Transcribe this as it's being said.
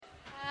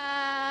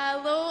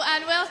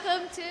and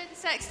welcome to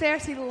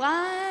 6:30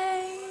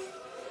 Live.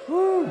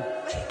 Woo.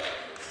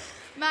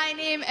 My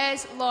name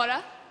is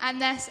Laura,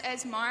 and this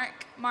is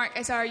Mark. Mark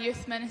is our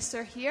youth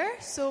minister here,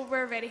 so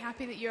we're very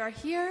happy that you are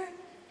here,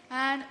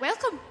 and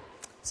welcome.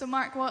 So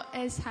Mark, what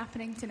is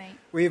happening tonight?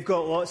 We've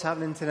got lots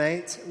happening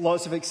tonight,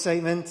 lots of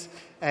excitement.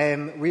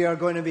 We are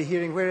going to be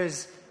hearing, where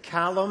is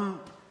Callum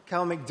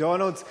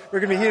MacDonald?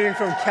 We're going to be hearing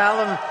from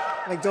Callum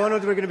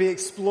MacDonald. We're going to be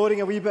exploring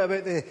a wee bit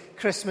about the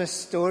Christmas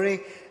story.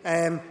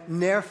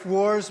 Nerf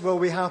wars will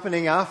be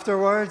happening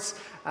afterwards,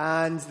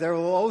 and there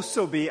will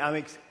also be,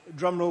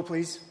 drum roll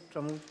please,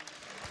 drum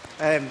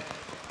roll.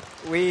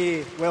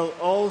 We will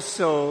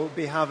also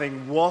be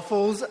having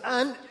waffles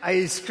and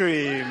ice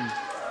cream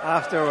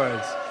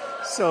afterwards.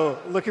 So,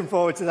 looking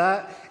forward to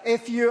that.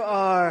 If you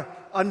are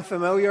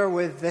unfamiliar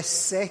with this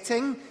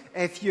setting,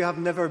 if you have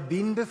never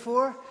been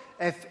before,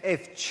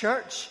 if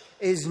church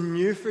is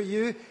new for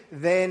you,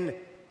 then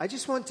I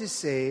just want to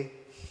say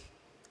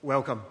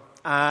welcome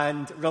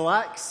and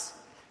relax.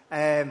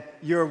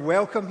 You're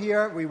welcome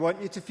here. We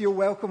want you to feel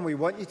welcome. We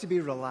want you to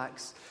be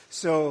relaxed.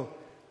 So,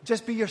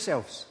 just be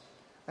yourselves.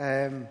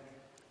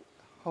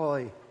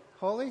 Holly?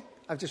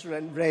 I've just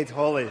read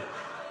Holly.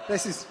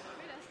 This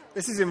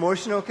is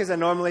emotional because I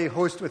normally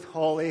host with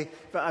Holly,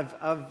 but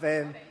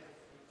I've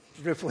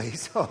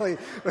replaced Holly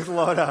with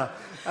Laura.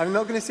 I'm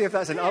not going to say if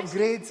that's an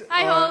upgrade.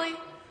 Hi, Holly.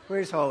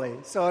 Where's Holly?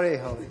 Sorry,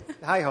 Holly.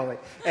 Hi, Holly.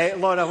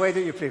 Laura, why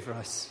don't you pray for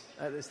us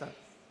at the start?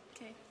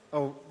 Okay.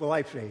 Oh, will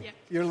I pray? Yeah.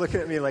 You're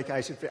looking at me like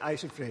I should pray. I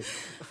should pray.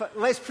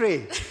 Let's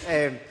pray.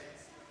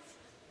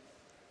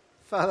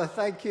 Father,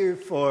 thank you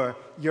for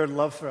your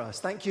love for us.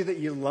 Thank you that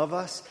you love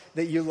us,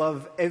 that you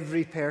love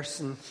every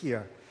person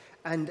here.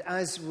 And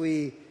as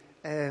we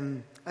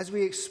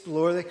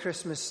explore the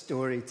Christmas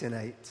story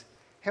tonight,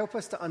 help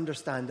us to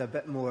understand a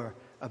bit more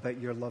about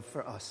your love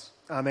for us.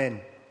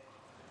 Amen.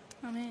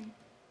 Amen.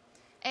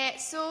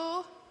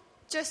 So,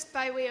 just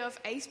by way of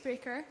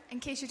icebreaker, in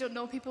case you don't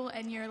know people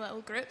in your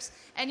little groups,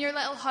 in your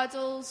little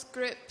huddles,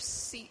 groups,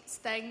 seats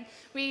thing,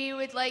 we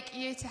would like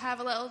you to have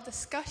a little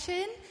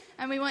discussion,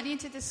 and we want you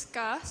to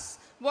discuss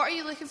what are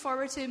you looking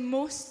forward to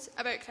most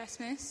about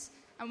Christmas,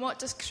 and what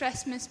does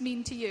Christmas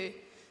mean to you?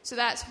 So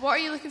that's, what are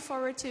you looking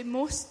forward to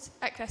most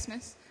at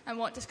Christmas, and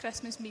what does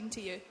Christmas mean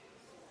to you?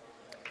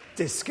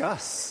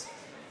 Discuss.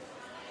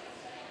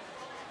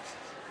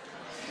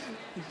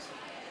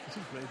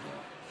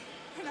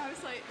 And I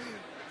was like...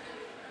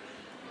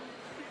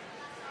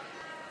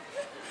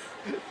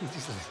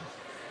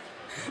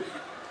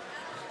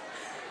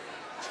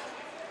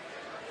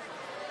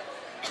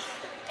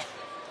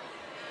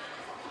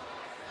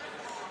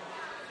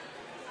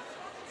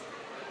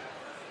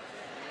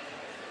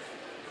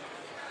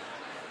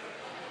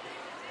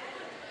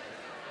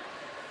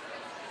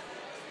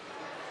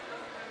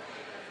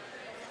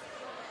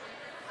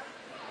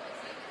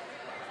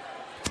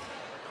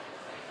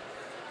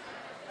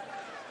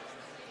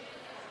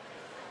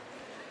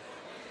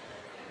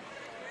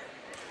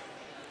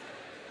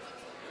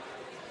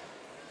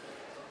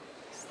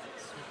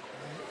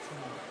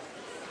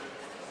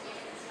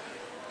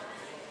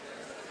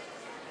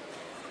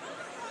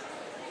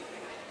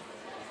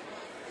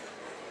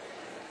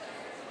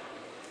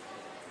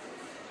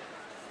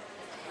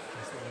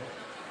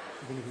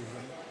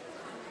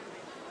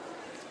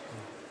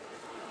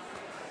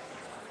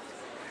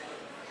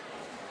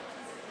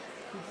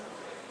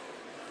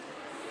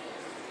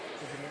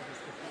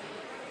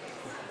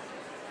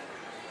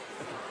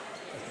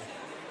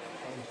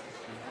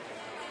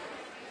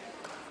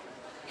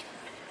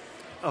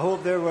 I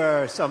hope there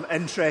were some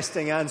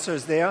interesting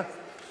answers there.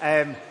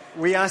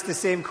 We asked the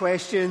same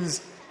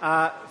questions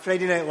at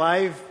Friday Night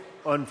Live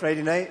on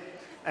Friday night,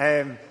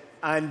 and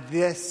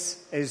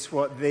this is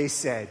what they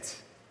said.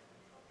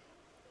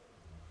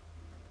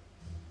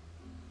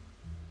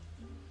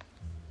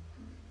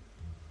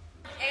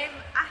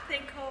 I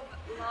think of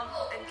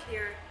love and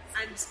care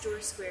and Store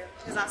Square,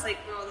 because that's like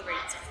where all the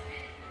rights are.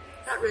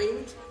 That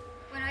rhymed.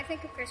 When I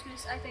think of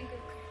Christmas, I think of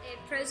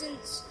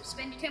presents,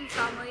 spending time with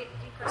family,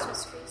 and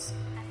Christmas trees.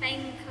 I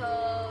think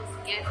of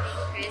giving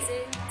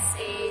presents,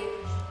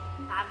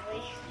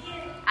 family,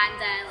 and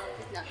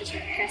not just a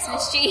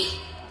Christmas tree.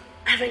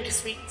 I think of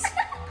sweets.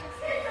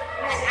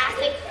 When I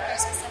think of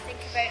Christmas, I think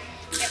about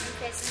giving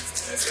presents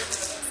to the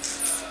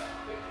sweets.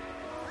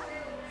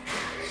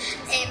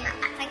 I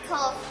think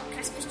of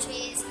Christmas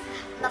trees,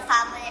 my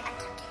family, and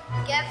turkey.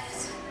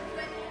 Gifts,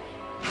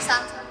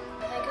 Santa.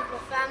 I think of my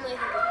family, I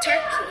think of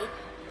turkey,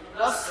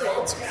 love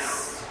food,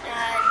 And I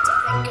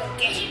think of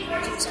getting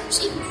presents and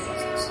receiving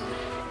presents.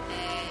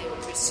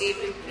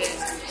 Receiving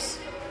presents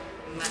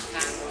from my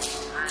family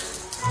and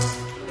Christmas. I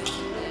think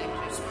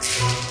it's the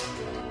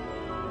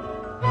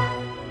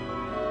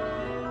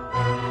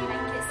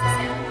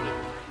celebrating of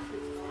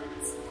God,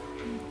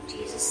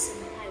 Jesus,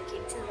 and how he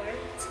came to the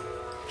world.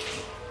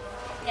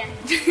 Yeah.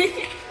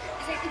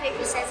 I think the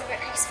Bible says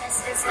about Christmas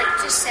is like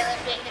just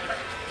celebrating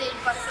the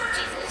birth of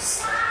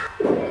Jesus.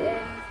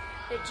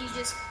 that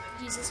Jesus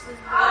was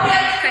born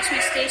on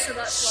Christmas Day, so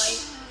that's why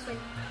the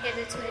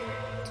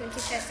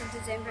 25th of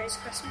December is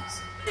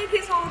Christmas. I think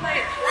it's all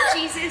about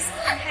Jesus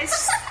and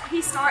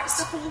he starts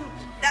the whole,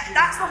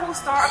 that's the whole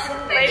start of the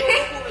whole Bible,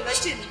 the whole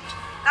religion.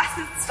 That's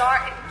the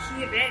start and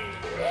key event.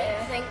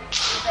 I think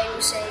the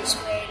Bible says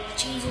when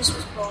Jesus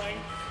was born,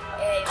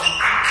 he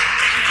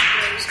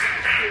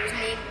was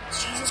named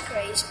Jesus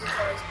Christ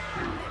because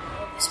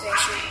of the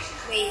special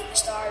way the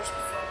stars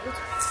were followed.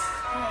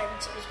 And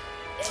it was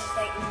in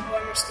like the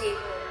warmer state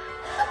where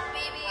a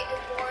baby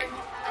is born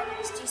and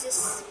it's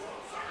Jesus.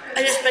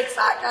 And this big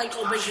fat guy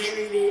called Big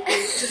Henry, mate.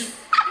 Is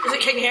it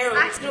King Harold?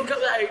 Don't cut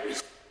that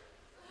out.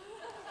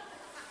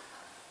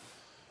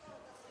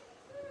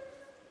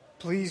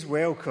 Please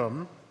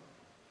welcome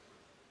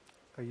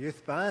our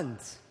youth band.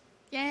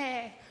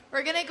 Yeah,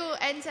 we're going to go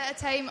into a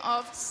time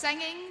of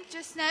singing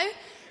just now.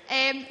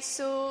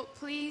 So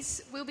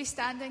please, we'll be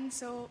standing,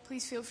 so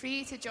please feel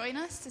free to join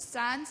us to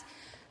stand.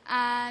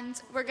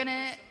 And we're going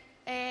to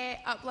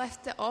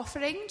uplift the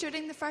offering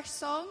during the first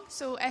song.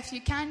 So if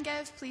you can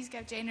give, please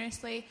give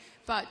generously,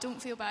 but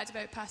don't feel bad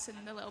about passing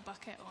the little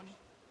bucket on.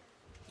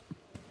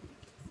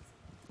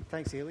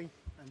 Thanks, Ailey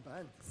and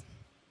band.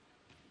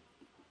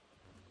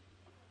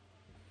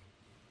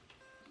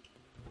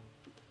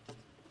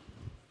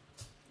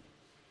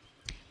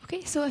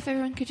 Okay, so if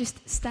everyone could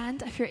just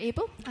stand if you're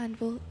able, and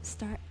we'll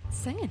start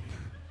singing.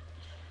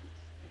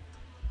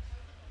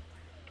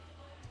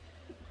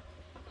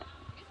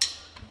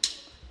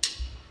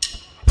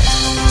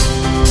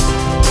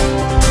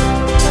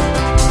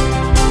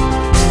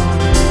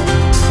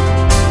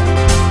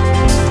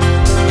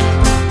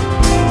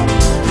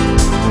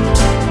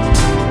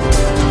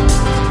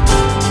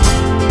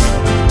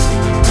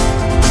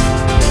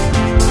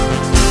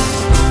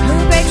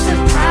 Who breaks the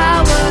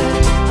power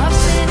of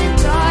sin and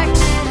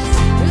darkness?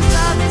 Whose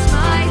love is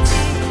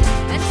mighty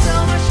and so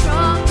much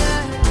stronger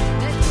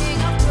than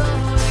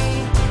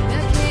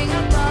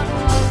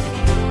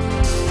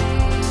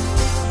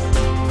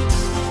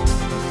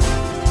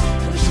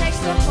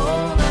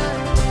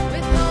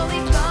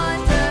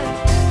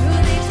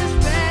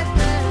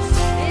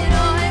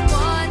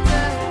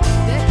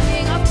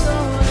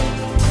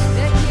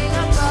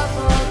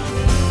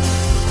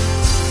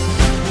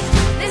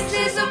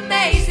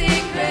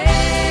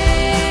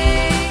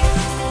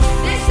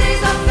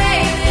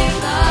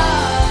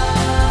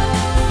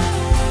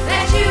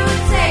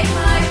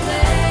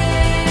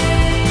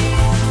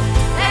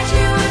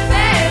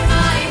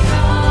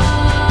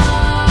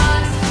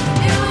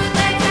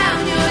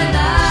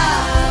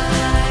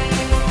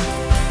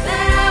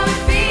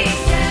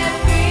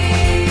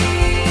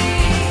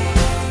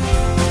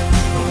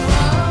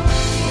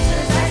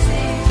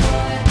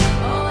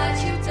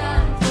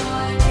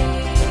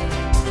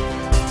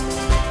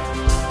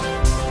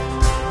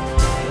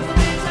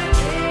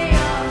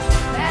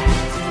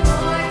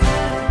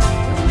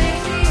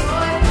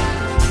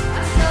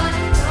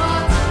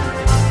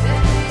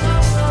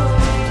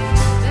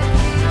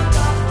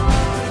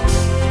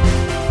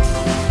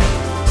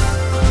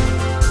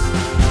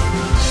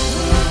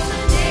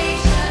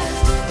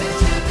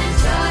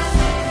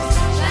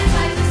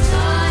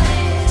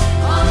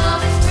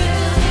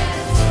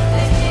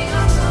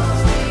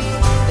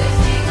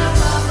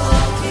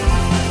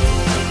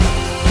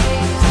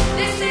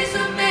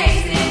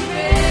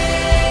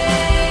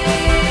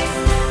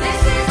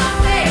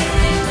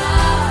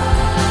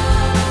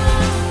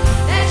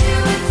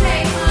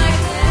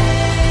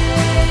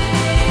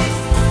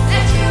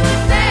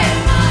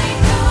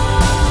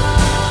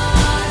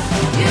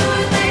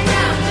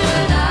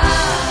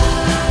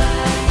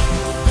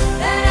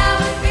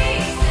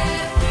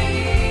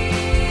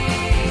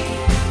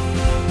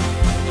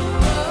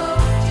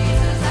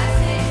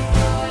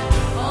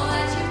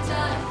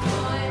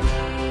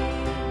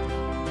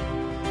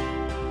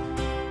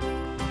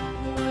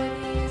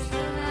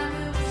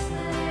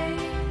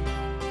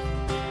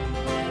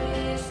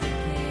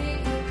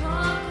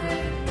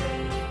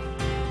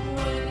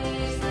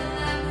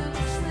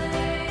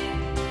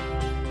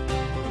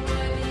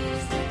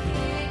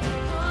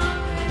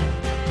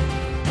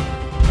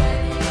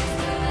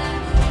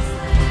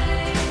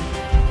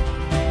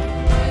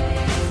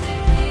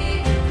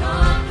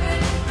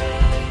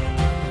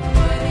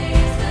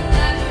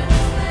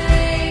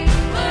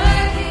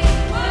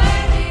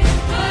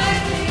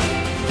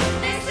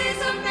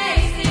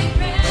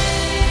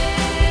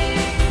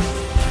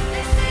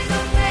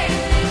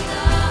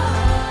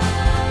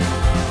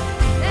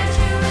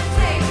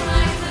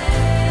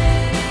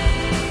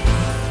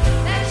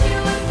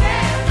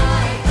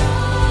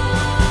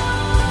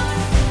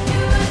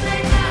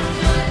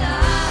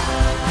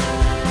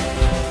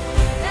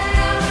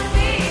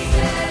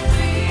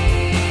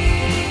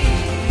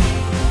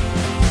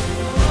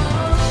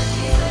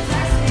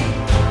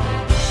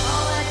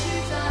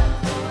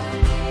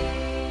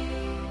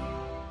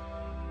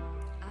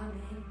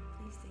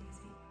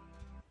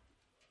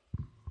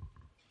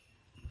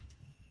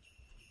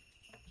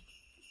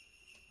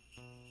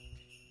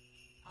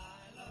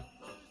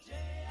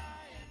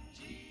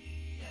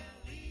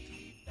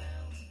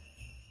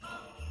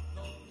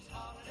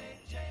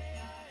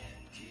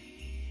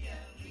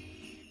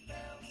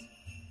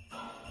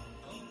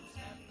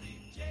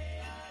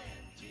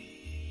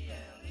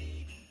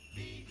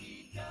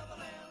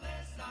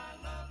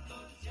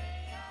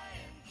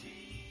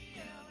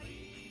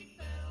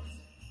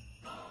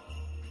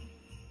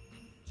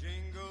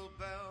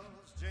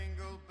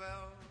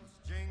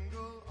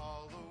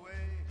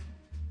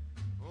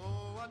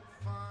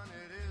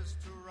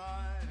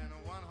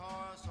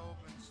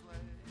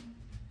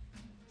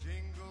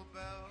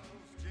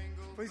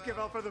Please give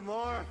up for the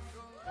Morph.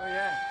 Oh,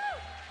 yeah.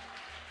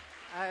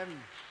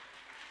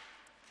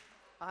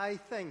 I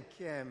think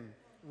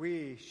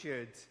we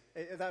should.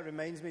 That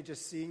reminds me,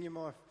 just seeing you,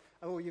 Morph.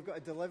 Oh, you've got a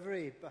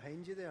delivery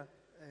behind you there.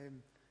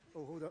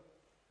 Hold up.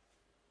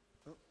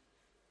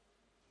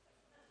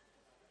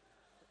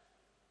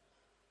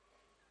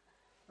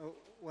 Oh,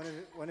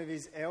 one of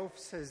his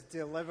elves has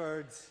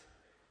delivered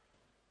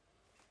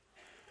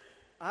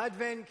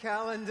Advent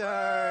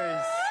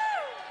calendars.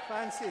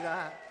 Fancy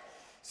that.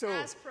 So,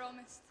 as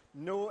promised.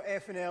 No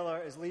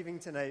FNLer is leaving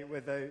tonight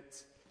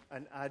without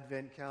an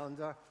Advent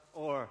calendar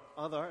or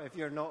other. If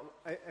you're not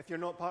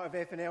part of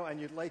FNL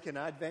and you'd like an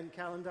Advent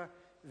calendar,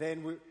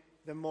 then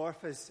the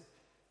Morph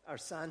our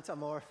Santa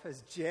Morph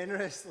has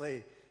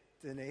generously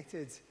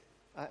donated.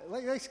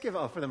 Let's give it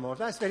up for the Morph.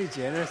 That's very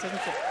generous, isn't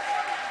it?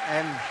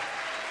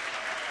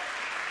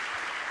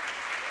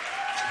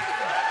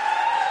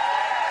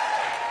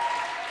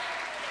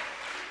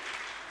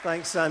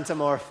 Thanks, Santa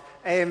Morph.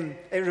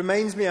 It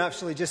reminds me,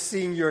 actually, just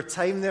seeing your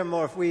time there,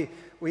 Morph.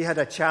 We had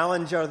a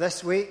challenger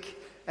this week.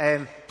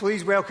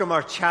 Please welcome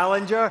our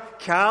challenger,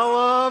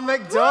 Callum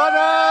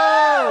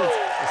McDonald.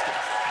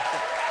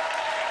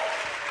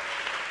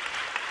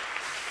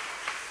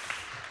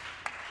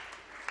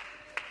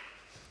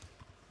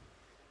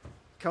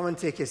 Come and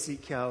take a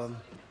seat, Callum.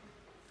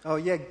 Oh,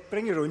 yeah,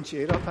 bring your own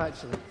chair up,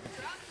 actually.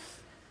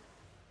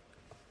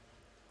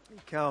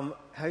 Callum,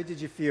 how did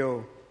you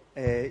feel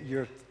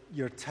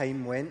your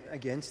time went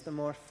against the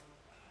Morph?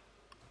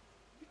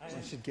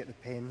 I should get the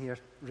pen here,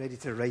 ready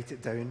to write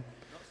it down.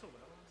 Not so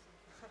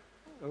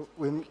well.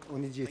 We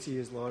need you to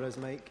use Laura's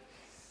mic.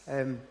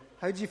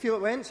 How did you feel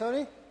it went,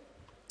 sorry?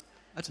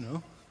 I don't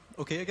know.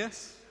 Okay, I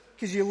guess.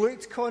 Because you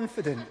looked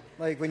confident.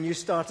 Like when you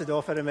started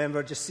off, I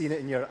remember just seeing it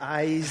in your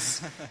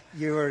eyes.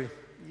 You were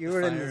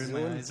in the zone.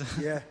 My eyes.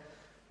 Yeah.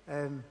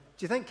 Do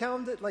you think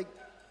Callum did,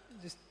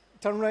 just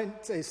turn around,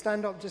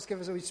 stand up, just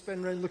give us a wee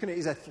spin round, looking at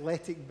his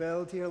athletic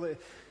build here?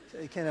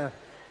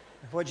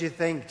 What do you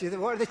think?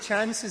 What are the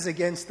chances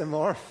against the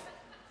Morph? Do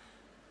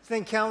you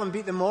think Callum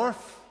beat the Morph?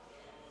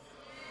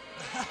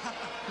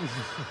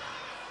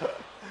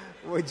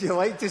 Would you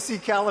like to see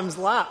Callum's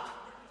lap?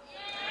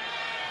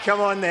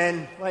 Come on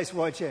then, let's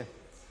watch it.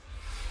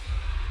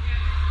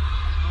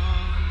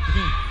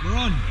 Okay, we're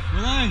on.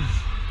 We're live.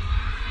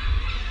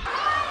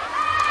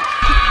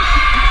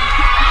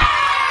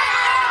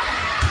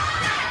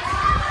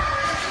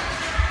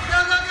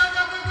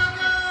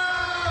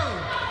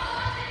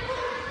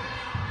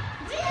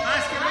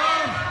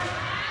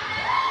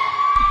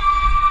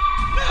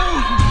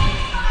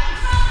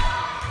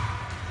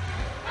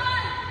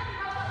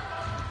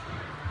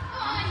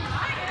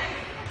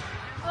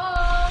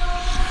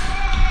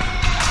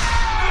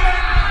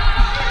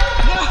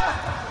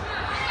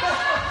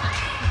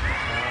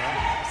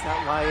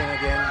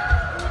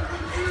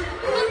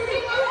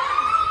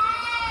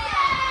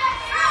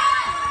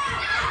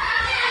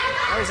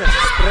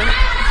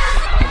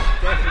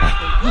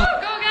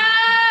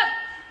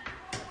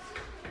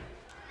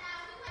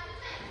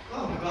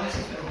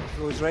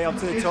 Right up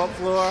to the top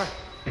floor.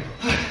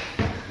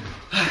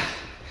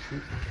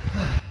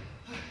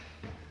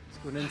 It's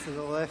going into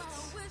the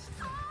lifts.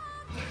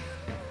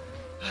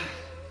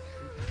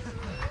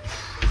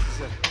 This is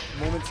a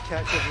moment to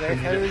catch your breath.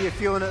 How are you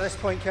feeling at this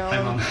point,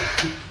 Callum? I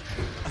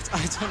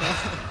don't know.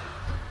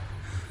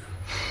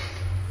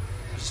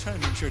 I'm just trying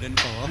to make sure it didn't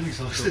fall off. I'm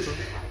exhausted.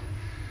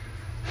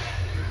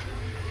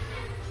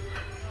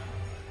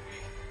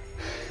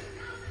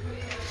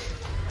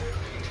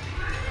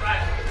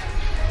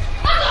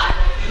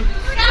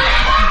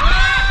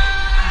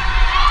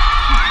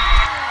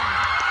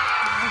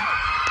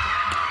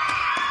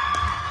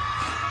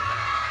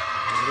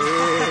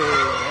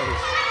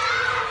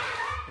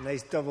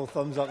 Nice double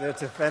thumbs up there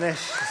to finish.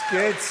 It's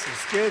good.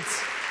 It's good.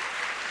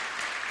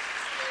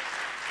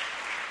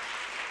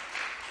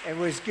 It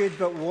was good,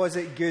 but was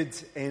it good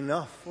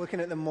enough? Looking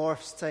at the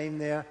Morph's time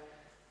there,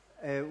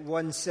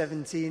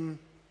 1:17.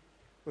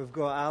 We've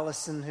got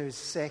Alison, who's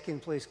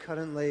second place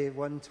currently,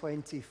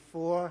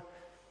 1:24.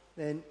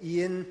 Then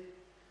Ian,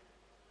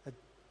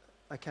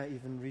 I can't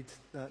even read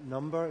that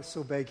number, it's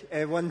so big,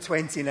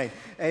 1:29.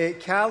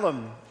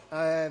 Callum,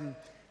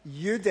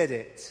 you did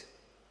it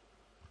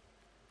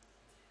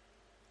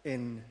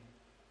in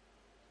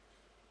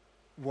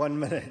 1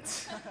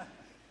 minute.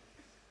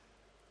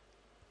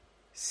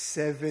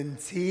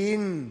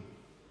 17.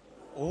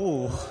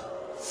 Oh.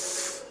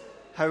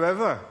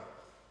 However,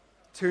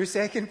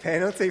 2-second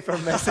penalty for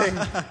missing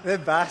the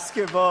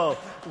basketball.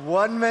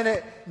 1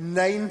 minute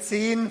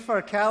 19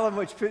 for Callum,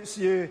 which puts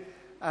you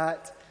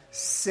at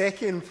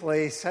second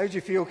place. How do you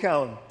feel,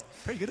 Callum?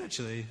 Pretty good,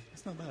 actually.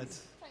 It's not bad.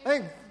 I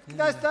think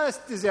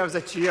that deserves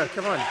a cheer.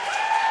 Come on.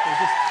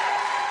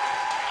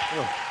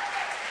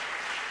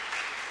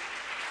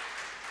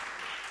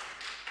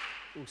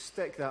 We'll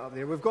stick that up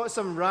there. We've got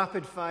some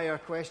rapid fire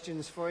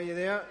questions for you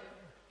there.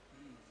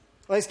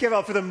 Let's give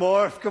up for the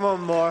Morph. Come on,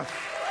 Morph.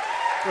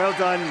 Well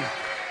done.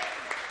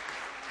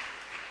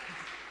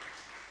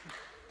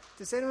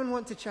 Does anyone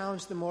want to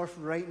challenge the Morph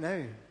right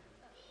now?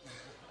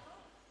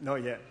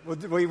 Not yet.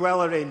 We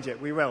will arrange it.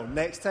 We will.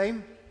 Next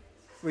time,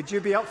 would you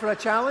be up for a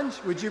challenge?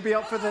 Would you be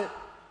up for the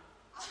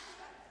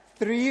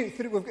three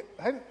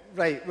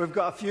we've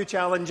got a few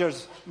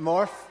challengers.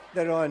 Morph,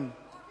 they're on.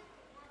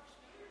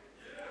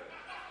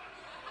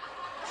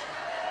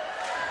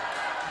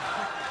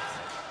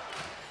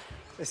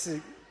 This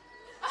is...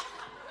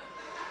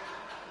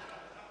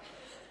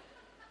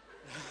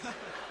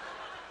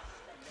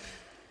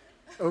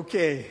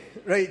 Okay.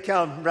 Right,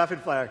 Callum,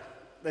 rapid fire.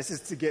 This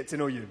is to get to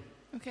know you.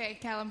 Okay,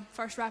 Callum,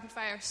 first rapid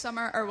fire.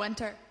 Summer or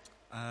winter?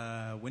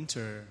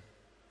 Winter.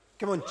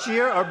 Come on,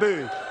 cheer or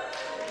boo?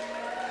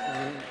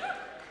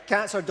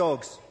 Cats or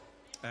dogs?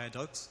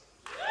 Dogs.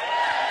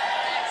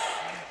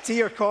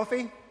 Tea or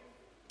coffee?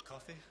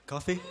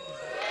 Coffee.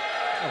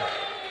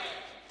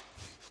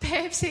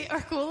 Pepsi or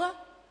cola?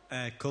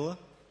 Cola.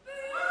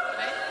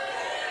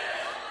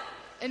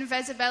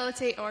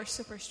 Invisibility or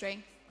super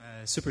strength?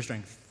 Super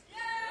strength.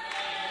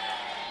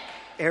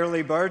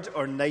 Early bird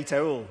or night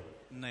owl?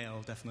 Night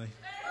owl, definitely.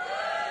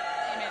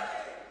 Amen.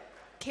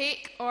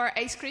 Cake or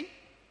ice cream?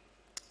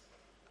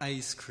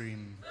 Ice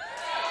cream.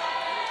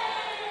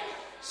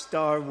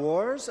 Star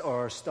Wars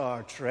or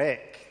Star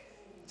Trek?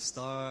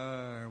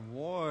 Star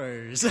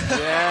Wars.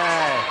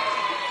 Yeah.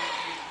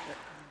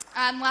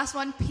 And last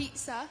one,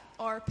 pizza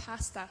or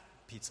pasta?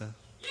 Pizza.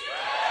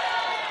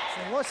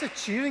 So lots of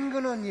cheering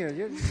going on here.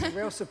 You're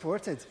well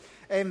supported.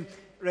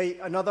 Right,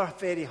 another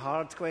very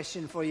hard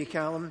question for you,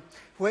 Callum.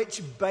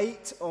 Which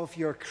bite of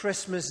your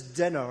Christmas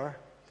dinner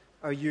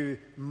are you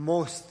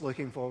most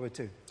looking forward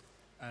to?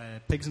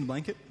 Pigs in the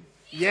blanket.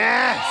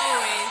 Yes!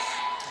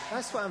 Always.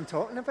 That's what I'm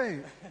talking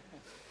about.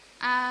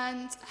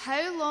 And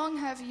how long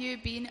have you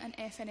been an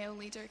FNL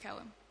leader,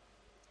 Callum?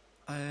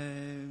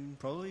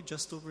 Probably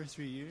just over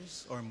 3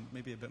 years, or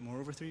maybe a bit more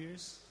over 3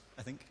 years,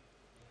 I think.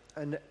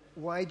 And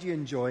why do you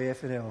enjoy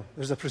FNL?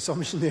 There's a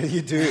presumption there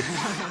you do.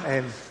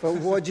 But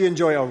what do you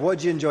enjoy, or what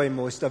do you enjoy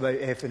most about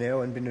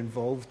FNL and being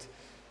involved?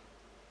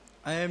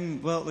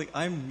 Well,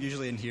 I'm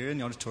usually in here in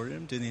the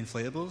auditorium doing the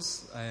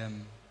inflatables.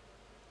 And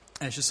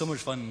it's just so much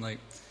fun,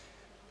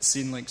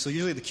 seeing, so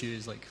usually the queue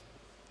is,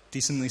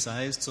 decently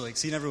sized, so,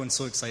 seeing everyone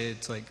so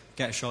excited to,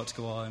 get a shot to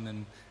go on,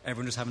 and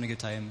everyone just having a good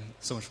time.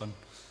 So much fun.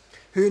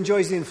 Who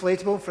enjoys the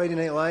inflatable? Friday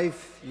Night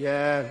Live?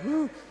 Yeah.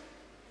 Woo.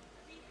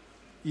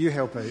 You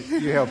help out.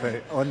 You help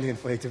out on the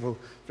inflatable.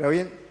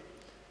 Brilliant.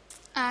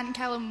 And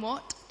Callum,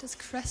 what does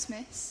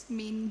Christmas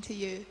mean to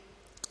you?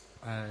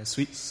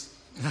 Sweets.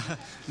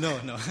 No.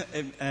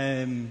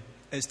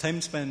 It's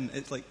time spent.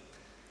 It's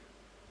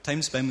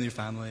time spent with your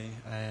family,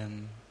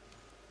 and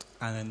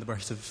then the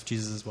birth of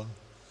Jesus as well.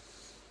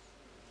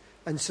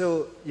 And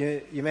so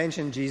you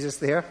mentioned Jesus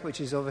there, which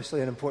is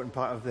obviously an important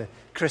part of the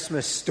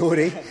Christmas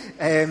story.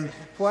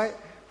 Why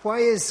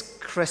is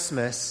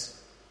Christmas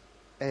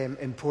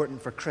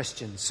important for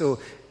Christians? So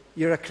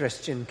you're a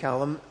Christian,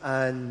 Callum,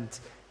 and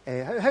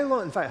how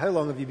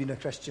long have you been a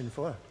Christian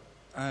for?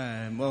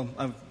 Well,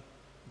 I've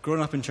grown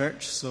up in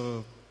church,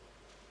 so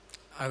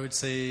I would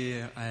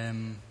say that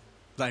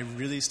I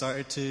really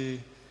started to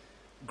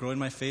grow in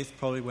my faith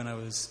probably when I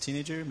was a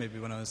teenager, maybe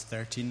when I was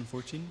 13,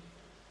 14.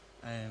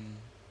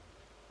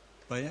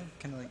 But yeah,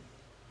 kind of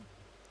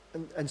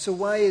And so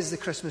why is the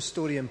Christmas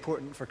story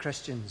important for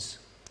Christians?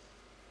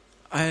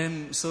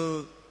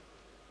 So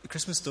the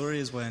Christmas story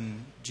is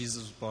when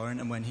Jesus was born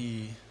and when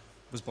he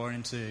was born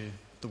into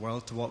the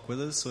world to walk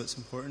with us. So it's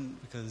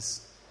important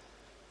because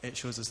it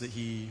shows us that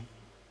he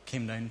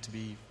came down to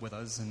be with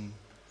us, and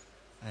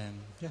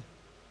yeah.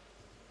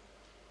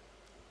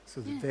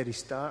 So the very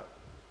start.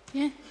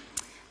 Yeah.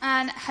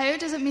 And how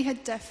does it make a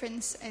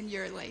difference in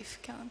your life,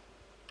 Callum?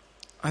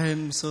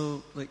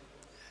 So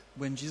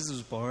when Jesus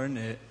was born,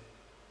 it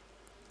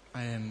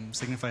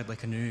signified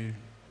a new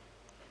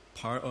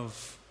part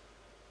of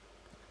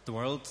the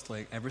world,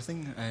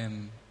 everything.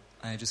 And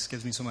it just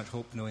gives me so much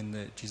hope knowing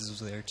that Jesus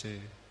was there to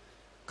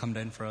come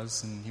down for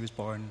us, and he was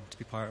born to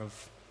be part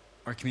of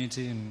our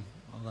community and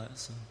all that.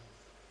 So.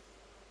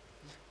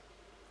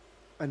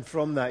 And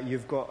from that,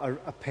 you've got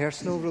a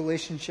personal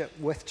relationship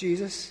with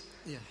Jesus.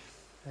 Yeah.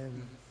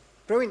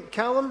 Brilliant.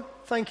 Callum,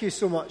 thank you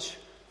so much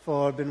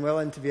for being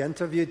willing to be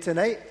interviewed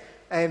tonight.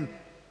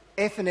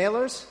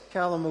 FNLers,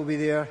 Callum will be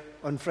there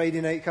on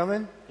Friday night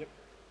coming. Yep.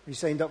 You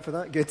signed up for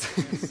that? Good.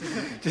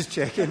 Just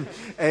checking.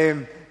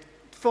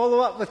 Follow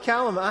up with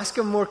Callum. Ask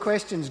him more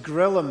questions.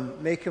 Grill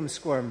him. Make him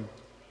squirm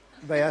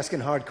by asking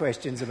hard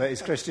questions about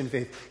his Christian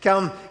faith.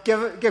 Callum,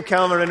 give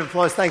Callum a round of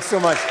applause. Thanks so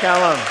much,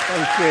 Callum.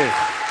 Thank you.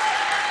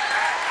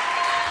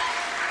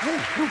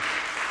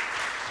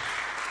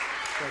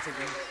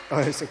 Oh,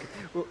 it's okay.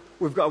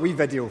 We've got a wee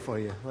video for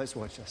you. Let's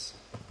watch this.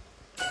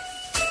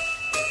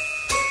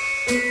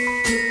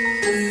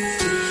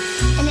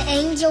 An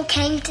angel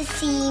came to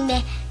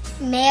see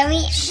Mary.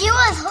 She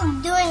was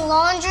doing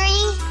laundry,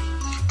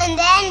 and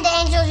then the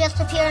angel just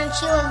appeared and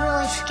she was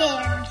really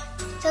scared.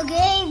 So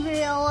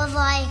Gabriel was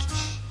like,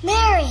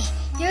 Mary,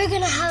 you're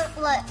going to have,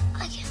 I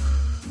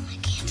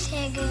can't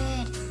say it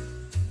good.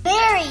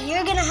 Mary,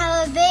 you're going to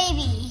have a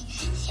baby.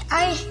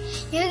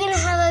 You're going to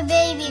have a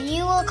baby, and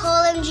you will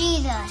call him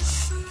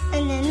Jesus.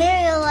 And then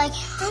Mary was like,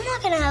 I'm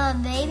not going to have a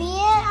baby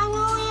yet. I'm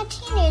only a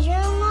teenager.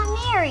 I'm not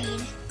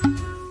married.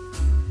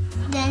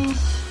 Then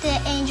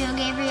the angel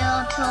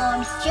Gabriel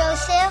told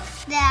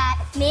Joseph that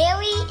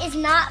Mary is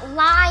not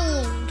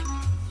lying.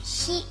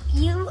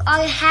 You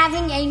are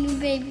having a new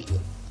baby.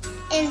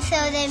 And so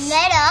they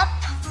met up.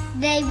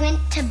 They went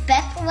to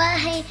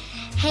Bethlehem,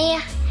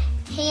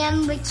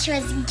 which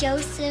was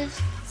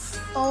Joseph's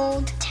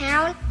old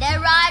town. They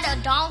ride a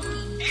donkey.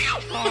 I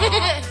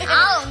don't know.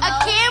 A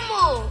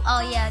camel.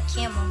 Oh, yeah, a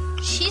camel.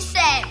 She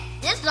said,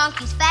 this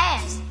donkey's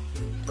fast.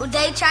 Well,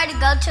 they tried to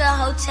go to a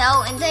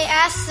hotel, and they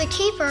asked the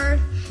keeper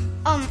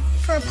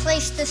for a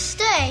place to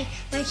stay.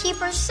 The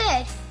keeper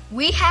said,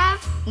 we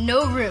have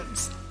no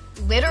rooms.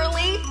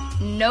 Literally,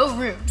 no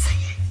rooms.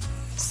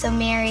 So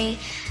Mary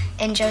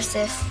and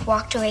Joseph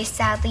walked away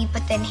sadly,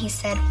 but then he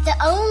said, the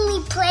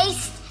only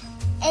place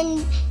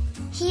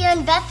here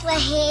in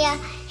Bethlehem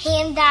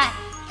that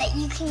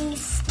you can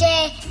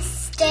stay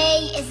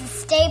is a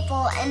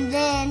staple. And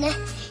then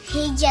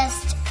he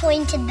just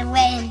pointed the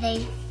way and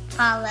they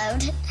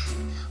followed.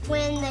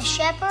 When the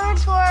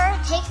shepherds were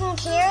taking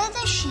care of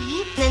the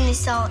sheep, then they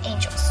saw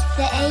angels.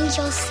 The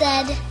angel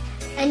said,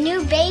 a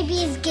new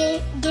baby is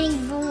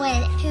getting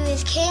born, who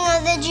is King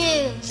of the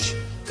Jews.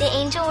 The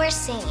angels were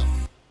singing.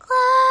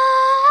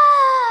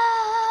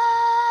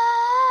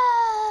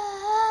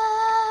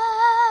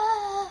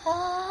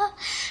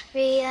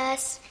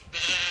 Glorious.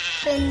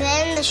 And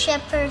then the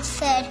shepherd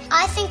said,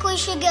 I think we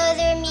should go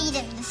there and meet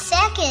him. The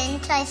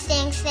second, I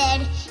think,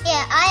 said,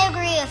 yeah, I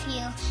agree with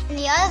you. And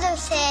the other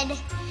said,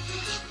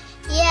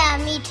 yeah,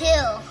 me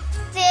too.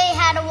 They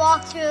had to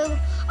walk through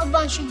a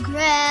bunch of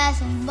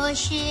grass and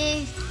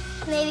bushes,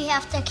 maybe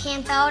have to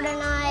camp out a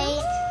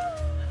night.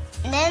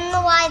 And then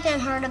the wise men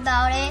heard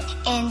about it,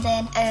 and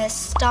then a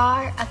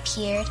star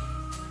appeared.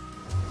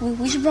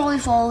 We should probably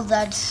follow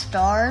that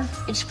star.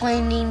 It's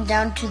pointing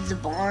down to the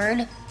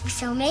barn.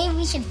 So maybe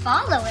we should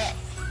follow it.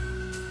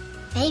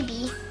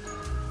 Maybe.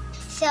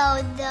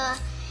 So the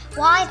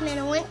wise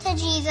men went to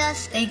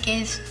Jesus. They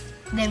gave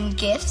them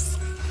gifts.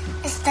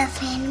 A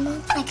stuffed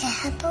animal, like a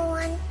hippo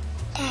one,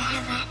 that I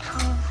have at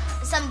home.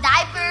 Some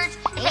diapers,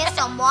 and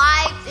some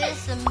wipes, and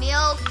some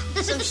milk,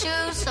 some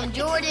shoes, some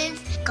Jordans.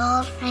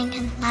 Gold ring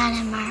and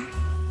Latimer.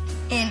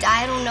 And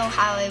I don't know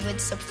how I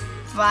would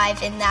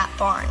survive in that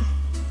barn.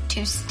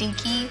 Too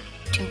stinky,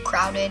 too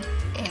crowded,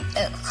 and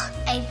ugh.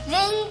 I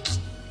think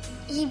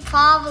he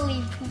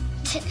probably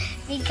pooped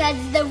because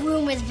the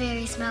room is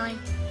very smelly.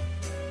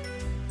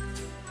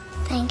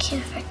 Thank you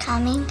for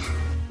coming.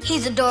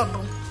 He's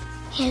adorable.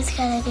 He's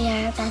gonna be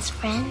our best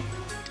friend.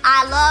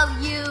 I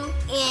love you,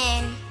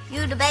 and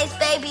you the best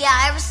baby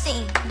I ever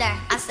seen. There,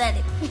 I said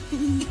it.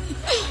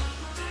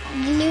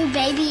 The new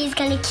baby is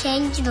gonna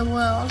change the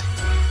world.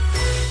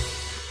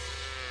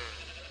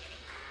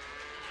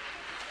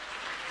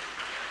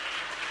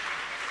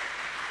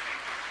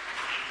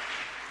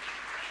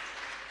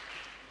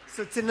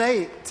 So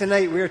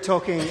tonight we're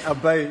talking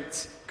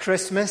about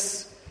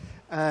Christmas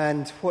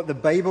and what the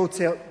Bible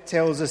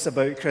tells us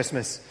about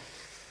Christmas.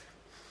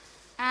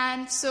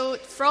 And so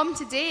from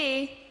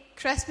today,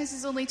 Christmas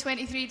is only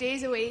 23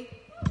 days away.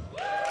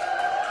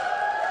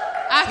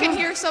 I can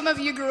hear some of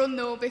you groan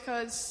though,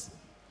 because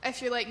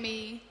if you're like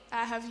me,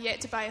 I have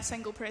yet to buy a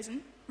single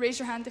present. Raise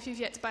your hand if you've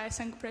yet to buy a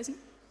single present.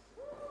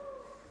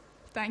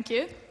 Thank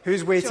you.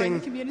 Who's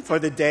waiting for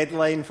the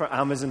deadline for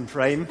Amazon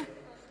Prime?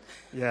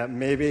 Yeah,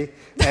 maybe.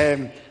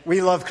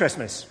 We love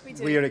Christmas.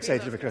 We are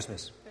excited for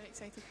Christmas. Very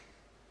excited.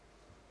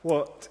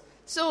 What?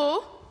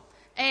 So,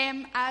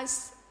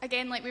 as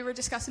again, like we were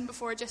discussing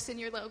before, just in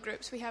your little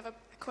groups, we have a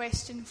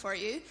question for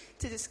you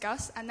to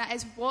discuss, and that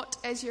is, what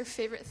is your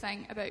favourite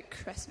thing about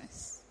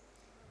Christmas?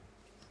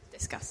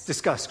 Discuss.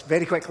 Discuss.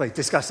 Very quickly.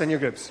 Discuss in your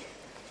groups.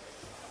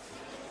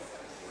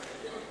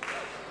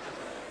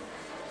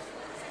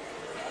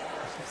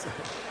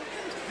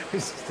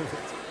 It's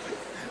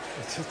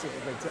just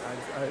about to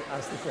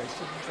ask the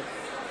question.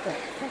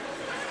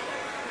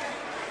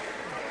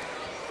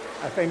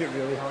 I find it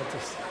really hard to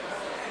stick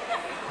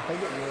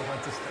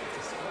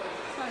to speak.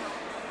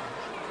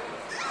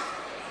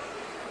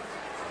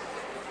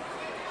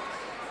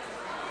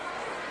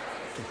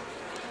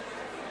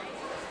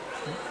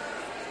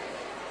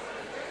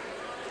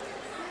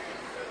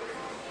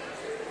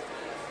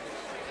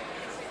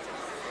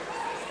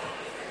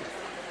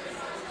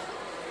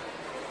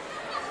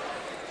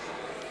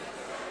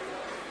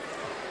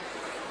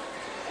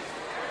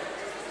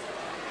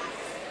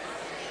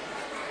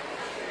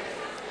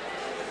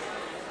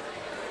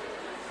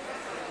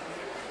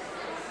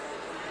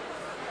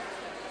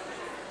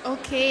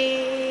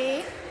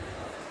 Okay,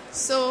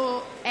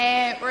 so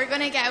we're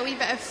going to get a wee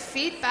bit of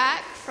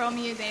feedback from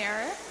you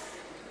there.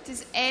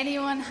 Does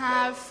anyone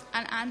have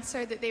an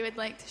answer that they would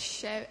like to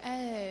shout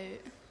out?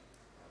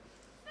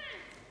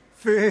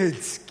 Food.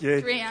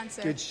 Good. Great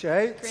answer. Good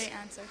shout. Great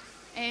answer.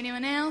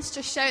 Anyone else?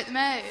 Just shout them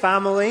out.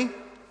 Family.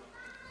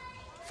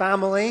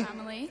 Family.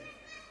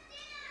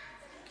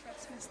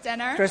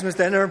 Christmas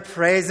dinner.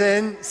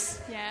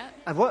 Presents. Yeah.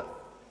 And what?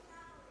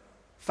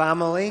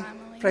 Family.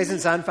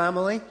 Presents and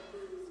family.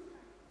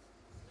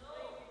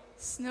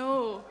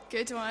 Snow.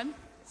 Good one.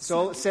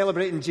 So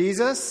celebrating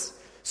Jesus.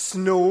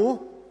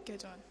 Snow.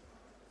 Good one.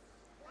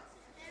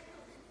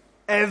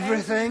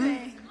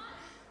 Everything.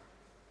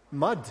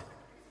 Mud.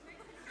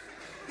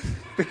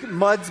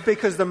 Mud's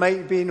because there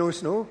might be no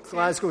snow.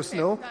 Glasgow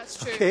snow.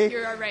 That's true. Okay. You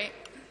are right.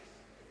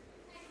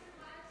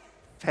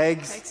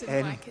 Pigs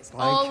and blankets.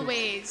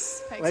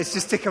 Always. Pigs Let's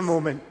just take a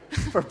moment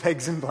for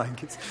pigs and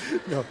blankets.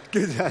 No,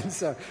 good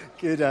answer.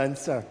 Good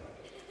answer.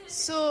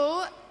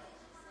 So,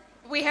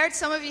 we heard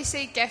some of you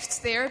say gifts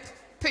there.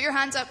 Put your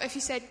hands up if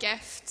you said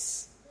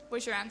gifts.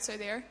 Was your answer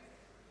there?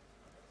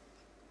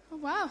 Oh,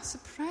 wow.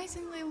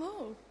 Surprisingly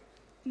low.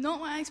 Not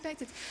what I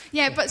expected.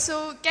 Yeah, but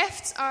so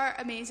gifts are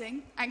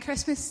amazing. And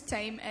Christmas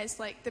time is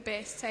like the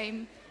best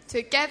time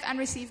to give and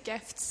receive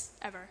gifts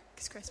ever.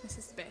 Because Christmas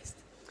is the best.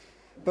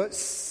 But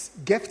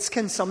gifts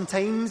can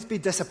sometimes be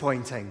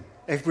disappointing,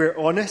 if we're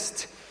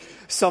honest.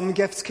 Some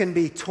gifts can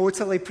be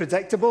totally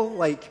predictable,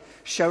 like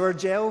shower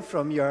gel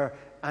from your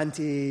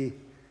auntie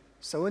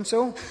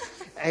so-and-so.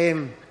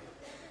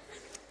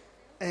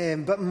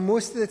 But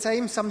most of the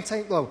time,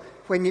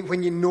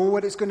 when you know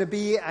what it's going to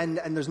be and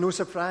there's no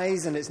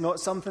surprise and it's not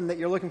something that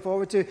you're looking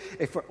forward to,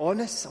 if we're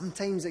honest,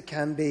 sometimes it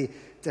can be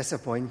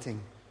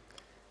disappointing.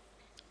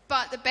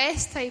 But the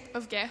best type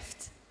of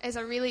gift is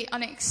a really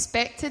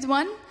unexpected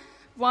one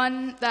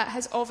that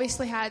has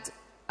obviously had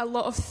a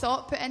lot of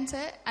thought put into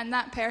it, and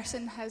that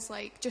person has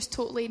like just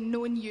totally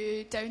known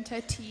you down to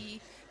a T.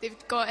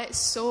 They've got it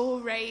so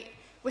right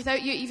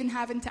without you even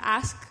having to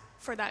ask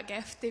for that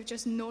gift. They've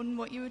just known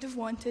what you would have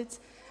wanted,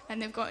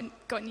 and they've gotten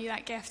you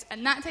that gift.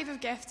 And that type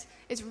of gift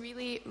is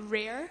really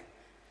rare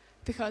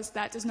because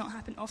that does not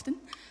happen often,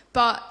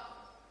 but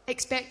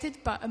expected,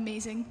 but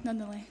amazing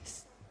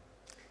nonetheless.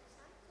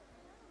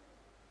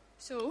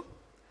 So,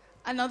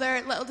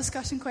 another little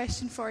discussion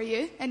question for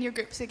you in your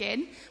groups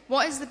again.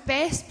 What is the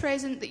best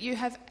present that you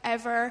have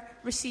ever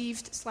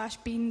received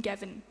 / been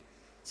given?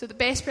 So the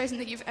best present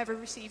that you've ever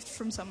received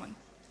from someone.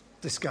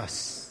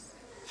 Discuss.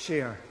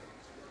 Share.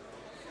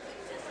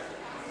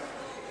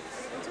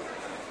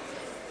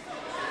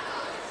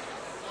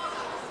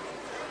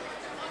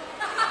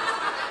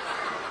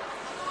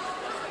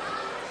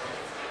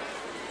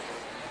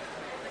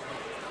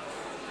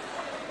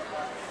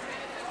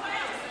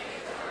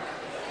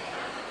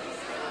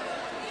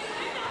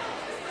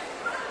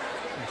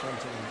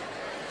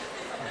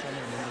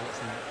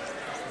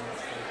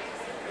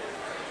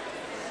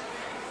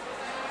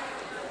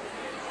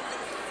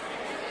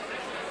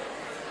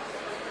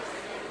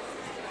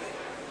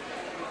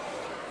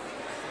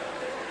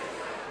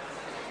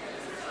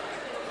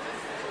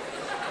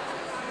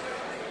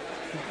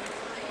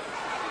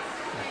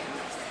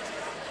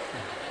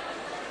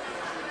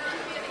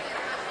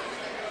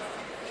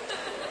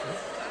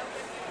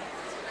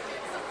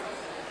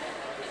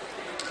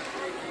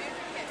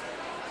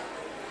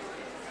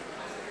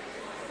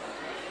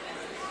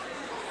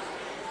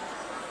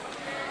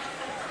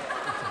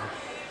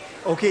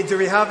 Okay, do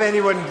we have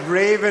anyone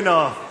brave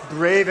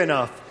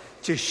enough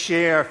to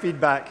share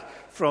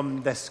feedback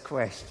from this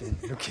question?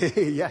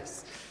 Okay,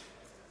 yes.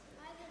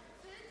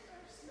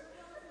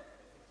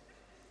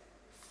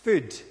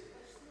 Food.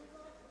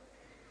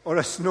 Or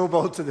a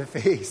snowball to the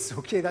face.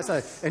 Okay,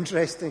 that's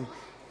interesting.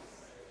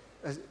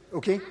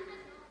 Okay.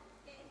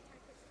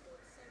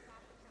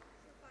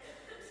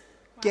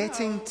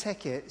 Getting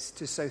tickets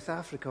to South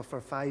Africa for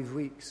 5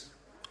 weeks.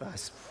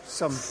 That's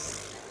some...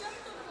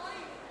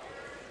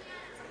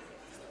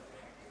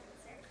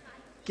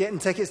 Getting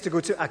tickets to go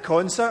to a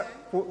concert.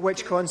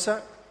 Which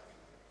concert?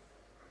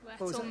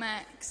 Little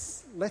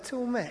Mix.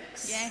 Little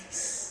Mix?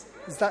 Yes.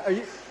 Is that... Are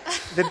you...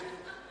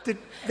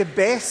 The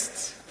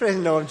best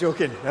present? No, I'm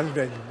joking.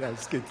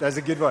 That's good. That's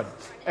a good one.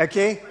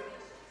 Okay.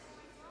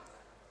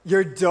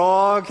 Your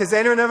dog. Has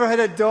anyone ever had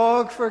a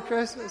dog for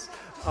Christmas?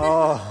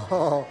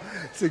 Oh,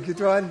 it's a good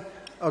one.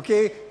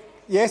 Okay.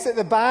 Yes, at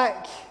the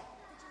back.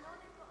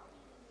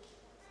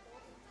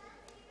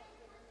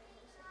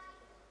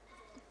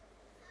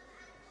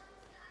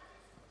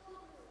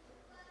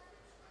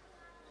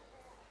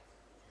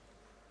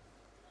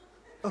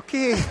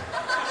 Okay.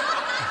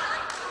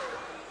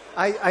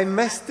 I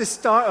missed the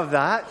start of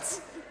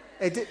that.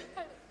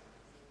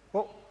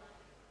 What?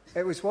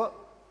 It was what?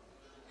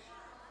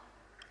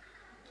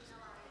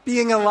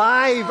 Being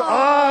alive.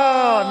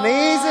 Oh,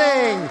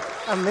 amazing.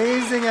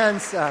 Amazing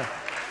answer.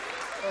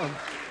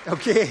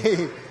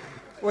 Okay.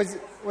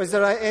 Was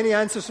there any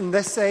answers from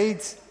this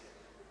side?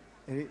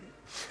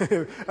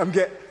 I'm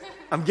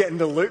getting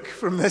the look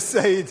from this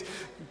side.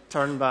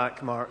 Turn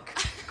back, Mark.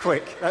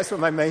 Quick. That's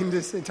what my mind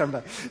is saying. Turn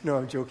back. No,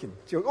 I'm joking.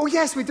 Oh,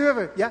 yes, we do have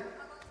it. Yeah.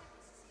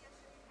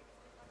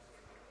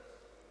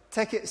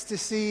 Tickets to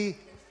see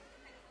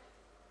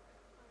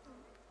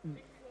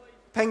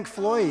Pink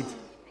Floyd.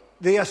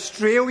 The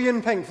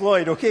Australian Pink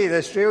Floyd. Okay, the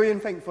Australian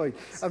Pink Floyd.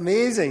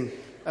 Amazing.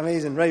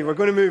 Amazing. Right, we're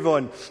going to move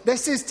on.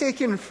 This is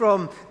taken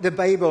from the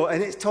Bible,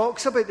 and it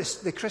talks about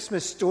the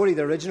Christmas story,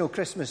 the original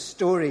Christmas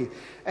story.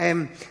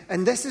 And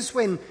this is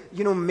when,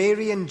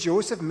 Mary and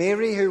Joseph,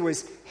 Mary who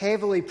was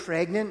heavily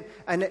pregnant,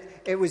 and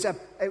it was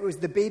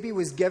the baby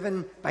was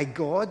given by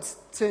God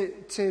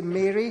to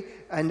Mary,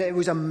 and it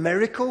was a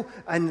miracle,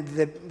 and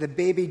the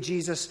baby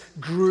Jesus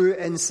grew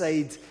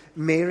inside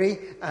Mary,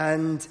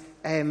 and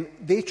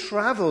they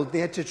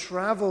had to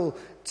travel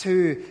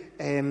to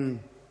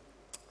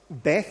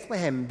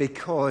Bethlehem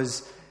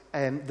because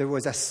there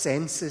was a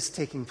census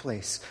taking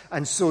place.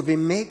 And so they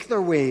make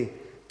their way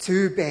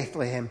to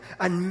Bethlehem.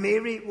 And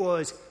Mary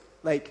was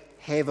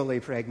heavily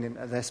pregnant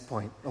at this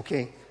point.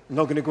 Okay? I'm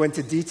not going to go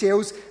into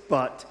details,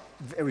 but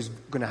it was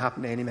going to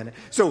happen any minute.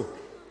 So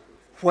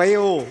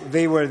while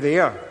they were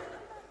there,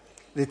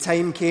 the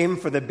time came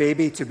for the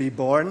baby to be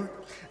born,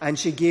 and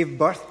she gave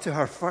birth to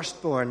her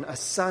firstborn, a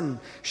son.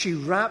 She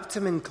wrapped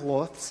him in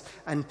cloths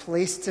and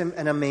placed him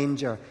in a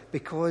manger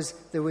because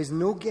there was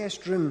no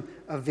guest room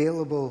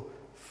available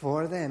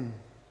for them.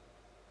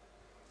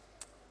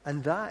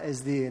 And that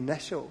is the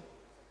initial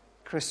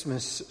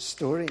Christmas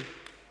story.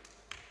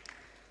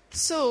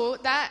 So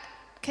that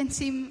can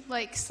seem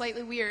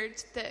slightly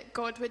weird that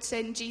God would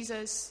send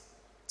Jesus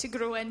to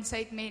grow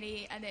inside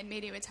Mary, and then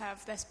Mary would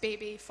have this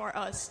baby for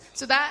us.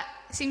 So that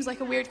seems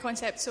like a weird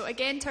concept. So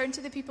again, turn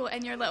to the people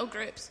in your little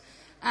groups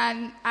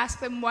and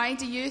ask them, why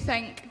do you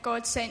think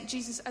God sent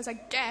Jesus as a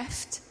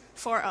gift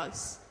for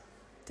us?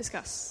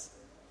 Discuss.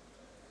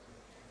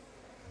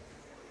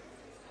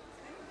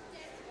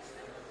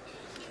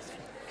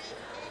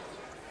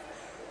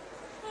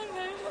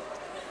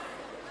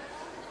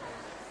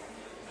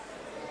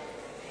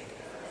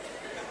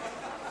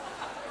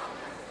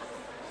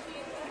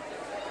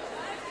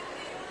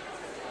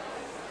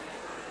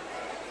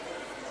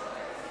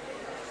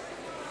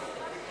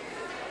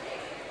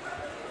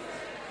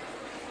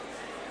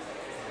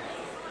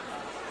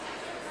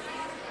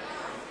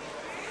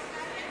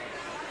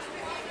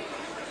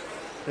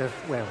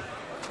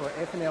 For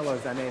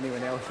FNLers and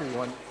anyone else who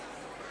want.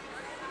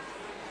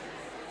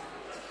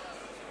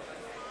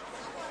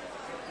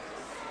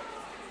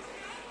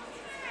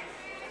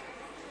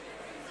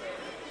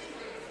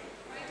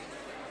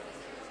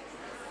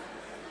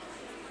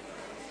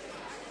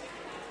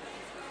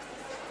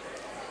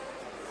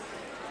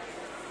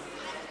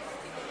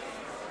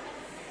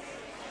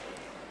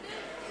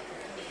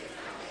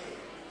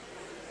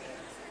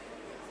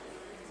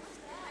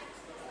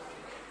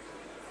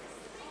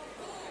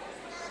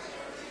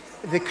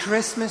 The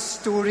Christmas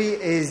story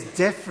is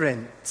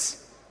different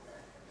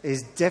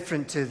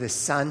to the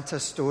Santa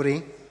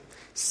story.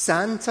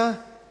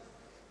 Santa,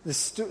 the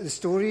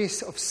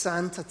stories of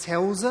Santa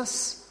tells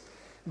us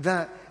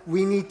that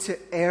we need to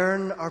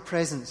earn our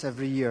presents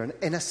every year,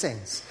 in a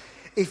sense.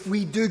 If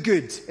we do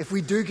good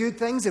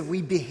things, if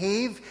we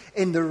behave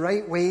in the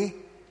right way,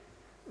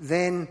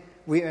 then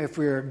if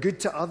we're good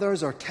to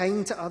others or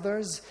kind to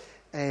others,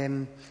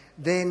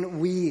 then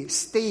we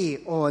stay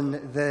on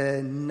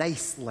the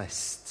nice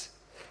list.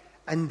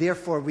 And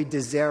therefore we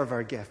deserve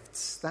our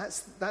gifts. That's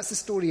the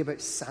story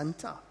about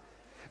Santa.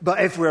 But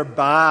if we're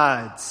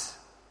bad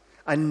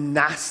and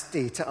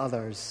nasty to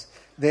others,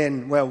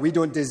 then, we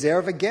don't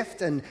deserve a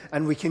gift, and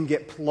we can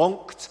get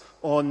plonked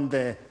on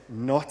the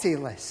naughty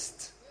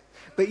list.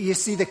 But you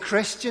see, the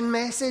Christian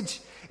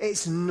message,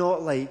 it's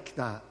not like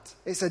that.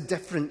 It's a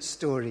different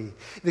story.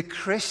 The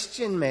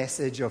Christian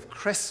message of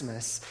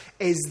Christmas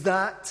is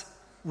that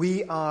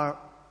we are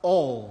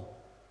all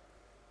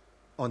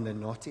on the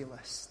naughty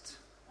list.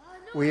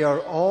 We are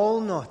all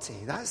naughty.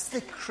 That's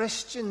the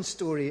Christian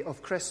story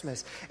of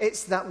Christmas.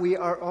 It's that we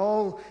are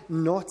all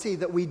naughty,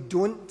 that we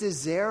don't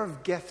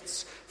deserve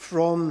gifts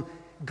from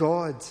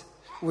God.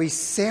 We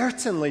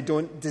certainly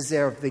don't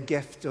deserve the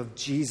gift of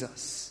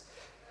Jesus.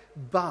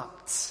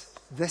 But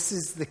this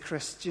is the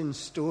Christian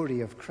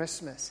story of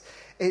Christmas.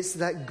 It's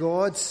that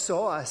God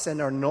saw us in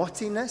our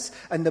naughtiness,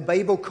 and the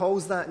Bible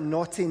calls that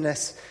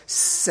naughtiness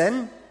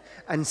sin.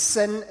 And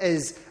sin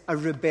is a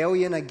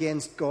rebellion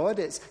against God.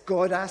 It's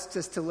God asks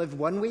us to live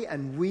one way,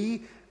 and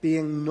we,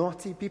 being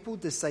naughty people,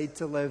 decide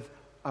to live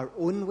our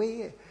own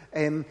way.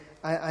 And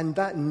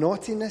that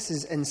naughtiness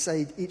is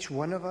inside each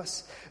one of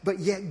us. But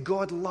yet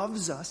God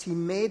loves us. He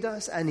made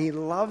us, and He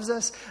loves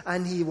us,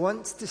 and He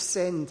wanted to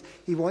send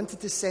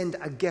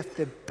a gift,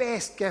 the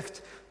best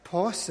gift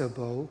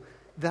possible,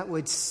 that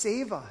would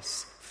save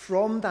us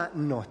from that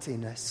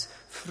naughtiness,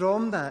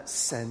 from that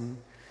sin,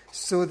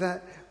 so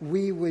that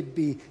we would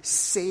be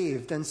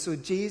saved. And so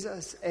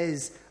Jesus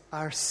is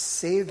our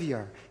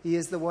Savior. He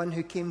is the one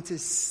who came to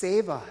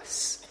save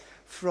us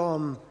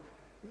from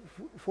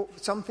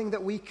something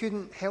that we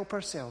couldn't help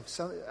ourselves,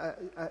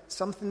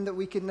 something that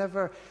we could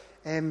never,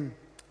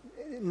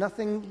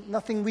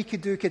 nothing we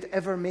could do could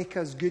ever make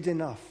us good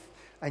enough.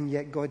 And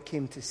yet God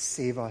came to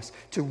save us,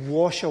 to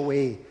wash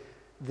away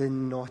the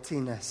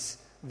naughtiness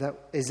that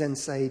is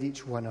inside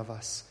each one of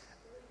us.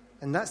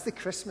 And that's the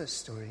Christmas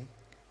story.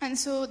 And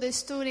so the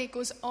story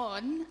goes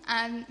on,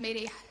 and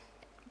Mary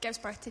gives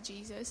birth to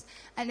Jesus,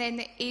 and then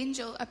the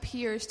angel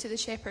appears to the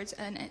shepherds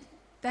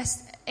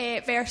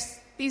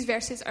These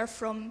verses are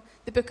from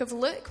the book of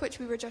Luke, which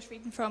we were just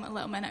reading from a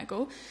little minute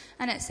ago.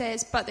 And it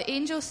says, "But the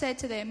angel said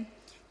to them,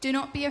 'Do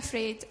not be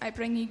afraid. I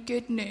bring you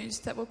good news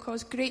that will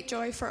cause great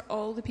joy for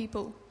all the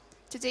people.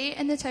 Today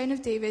in the town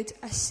of David,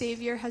 a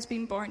Saviour has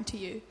been born to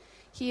you.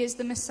 He is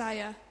the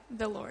Messiah,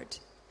 the Lord.'"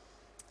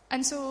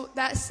 And so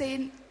that's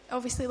saying,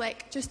 obviously,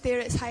 like just there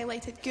it's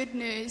highlighted good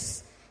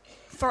news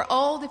for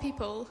all the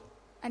people.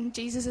 And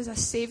Jesus is a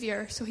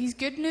Saviour. So he's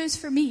good news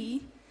for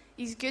me.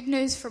 He's good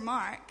news for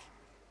Mark.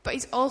 But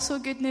he's also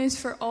good news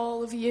for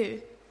all of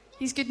you.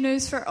 He's good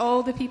news for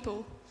all the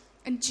people.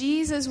 And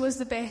Jesus was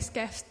the best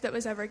gift that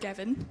was ever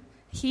given.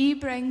 He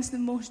brings the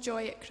most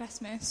joy at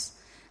Christmas.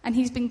 And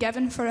he's been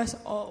given for us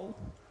all.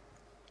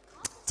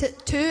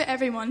 To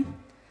everyone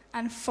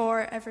and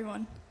for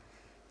everyone.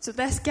 So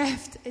this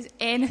gift is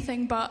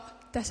anything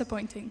but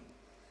disappointing.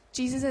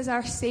 Jesus is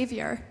our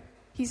Saviour.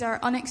 He's our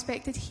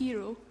unexpected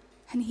hero.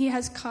 And he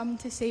has come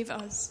to save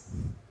us.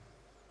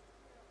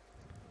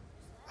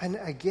 And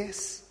I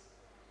guess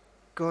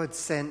God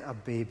sent a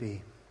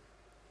baby.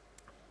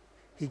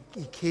 He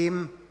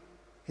came,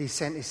 he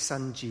sent his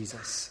son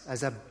Jesus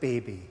as a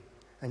baby.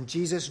 And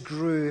Jesus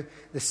grew,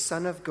 the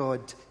Son of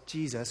God,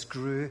 Jesus,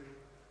 grew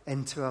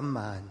into a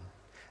man.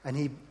 And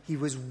he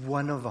was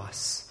one of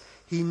us.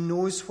 He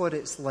knows what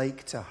it's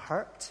like to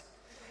hurt.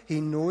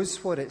 He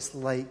knows what it's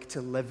like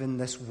to live in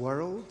this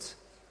world.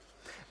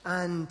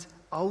 And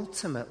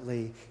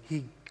ultimately,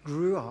 he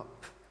grew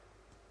up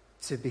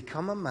to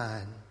become a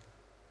man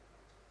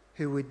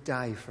who would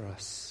die for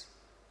us.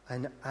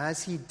 And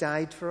as he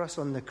died for us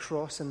on the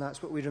cross, and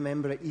that's what we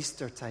remember at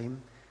Easter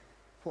time,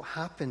 what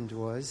happened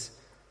was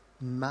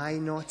my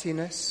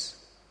naughtiness,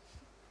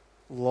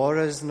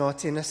 Laura's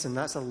naughtiness, and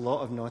that's a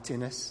lot of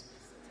naughtiness,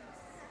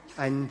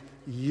 and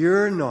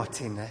your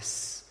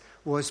naughtiness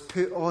was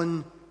put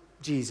on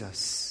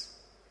Jesus.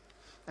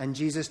 And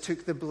Jesus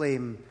took the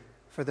blame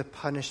for the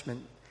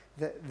punishment,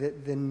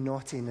 the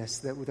naughtiness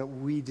that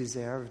we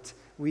deserved.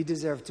 We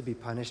deserved to be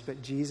punished,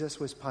 but Jesus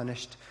was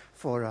punished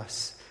for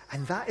us.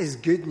 And that is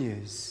good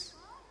news.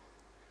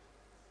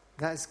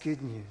 That's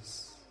good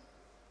news.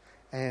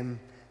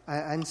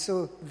 And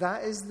so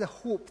that is the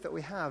hope that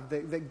we have,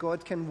 that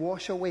God can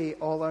wash away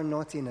all our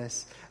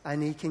naughtiness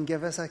and he can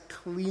give us a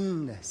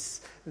cleanness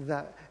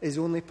that is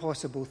only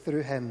possible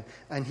through him,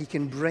 and he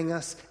can bring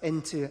us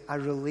into a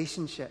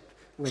relationship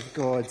with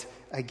God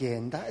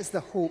again. That is the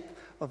hope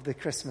of the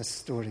Christmas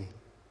story.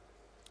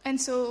 And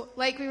so,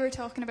 like we were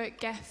talking about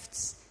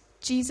gifts,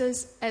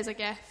 Jesus is a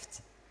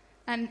gift.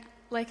 And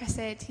like I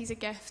said, he's a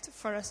gift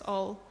for us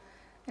all.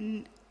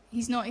 And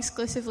he's not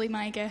exclusively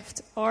my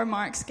gift or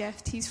Mark's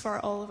gift. He's for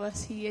all of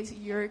us. He is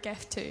your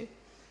gift too.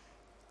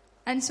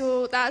 And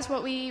so that's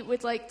what we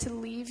would like to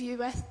leave you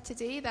with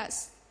today.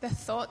 That's the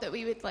thought that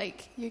we would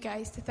like you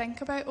guys to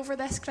think about over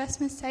this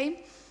Christmas time.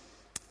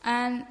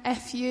 And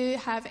if you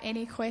have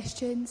any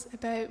questions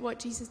about what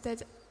Jesus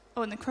did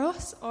on the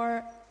cross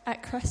or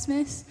at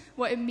Christmas,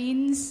 what it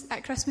means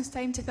at Christmas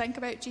time to think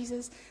about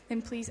Jesus,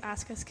 then please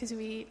ask us, because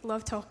we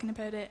love talking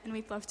about it and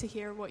we'd love to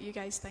hear what you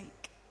guys think.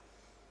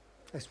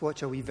 Let's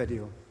watch a wee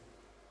video.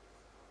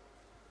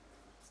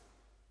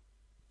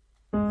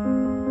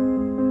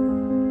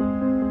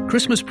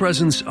 Christmas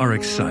presents are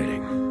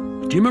exciting.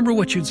 Do you remember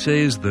what you'd say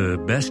is the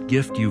best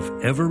gift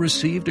you've ever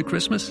received at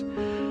Christmas?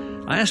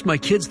 I asked my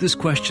kids this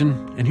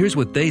question, and here's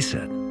what they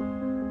said.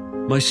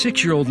 My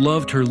 6-year-old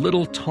loved her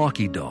little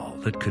talkie doll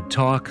that could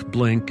talk,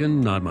 blink,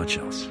 and not much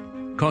else.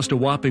 Cost a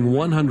whopping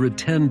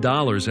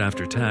 $110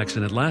 after tax,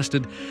 and it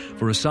lasted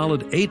for a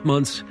solid 8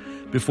 months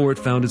before it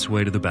found its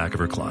way to the back of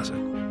her closet.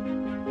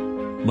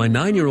 My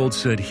 9-year-old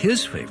said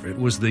his favorite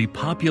was the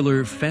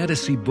popular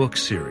fantasy book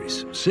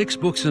series, 6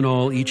 books in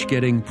all, each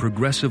getting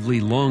progressively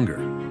longer.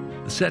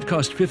 The set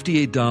cost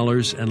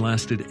 $58 and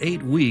lasted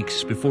 8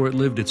 weeks before it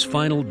lived its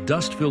final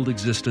dust-filled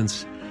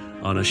existence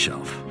on a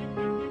shelf.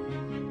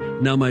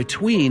 Now, my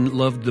tween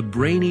loved the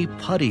Brainy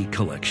Putty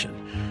collection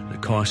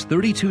that cost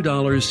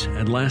 $32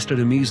 and lasted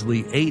a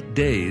measly 8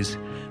 days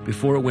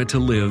before it went to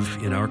live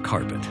in our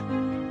carpet.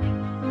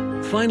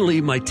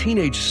 Finally, my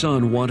teenage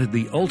son wanted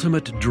the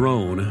ultimate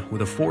drone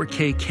with a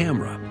 4K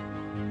camera.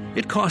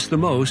 It cost the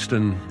most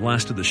and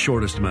lasted the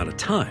shortest amount of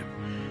time.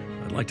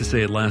 I'd like to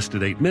say it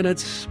lasted 8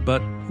 minutes,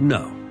 but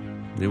no,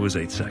 it was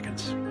 8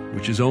 seconds,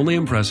 which is only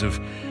impressive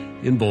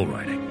in bull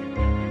riding.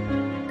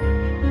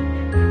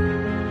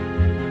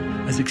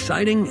 As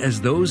exciting as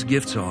those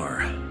gifts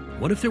are,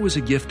 what if there was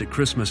a gift at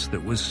Christmas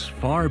that was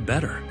far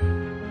better?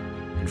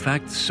 In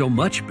fact, so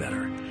much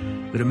better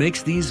that it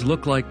makes these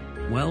look like,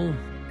 well,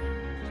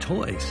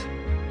 toys.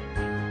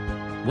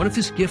 What if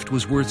this gift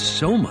was worth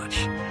so much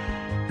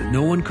that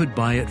no one could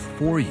buy it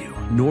for you,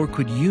 nor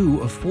could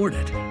you afford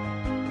it?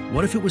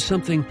 What if it was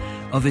something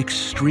of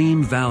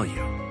extreme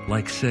value,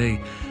 like, say,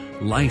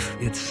 life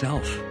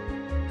itself?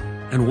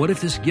 And what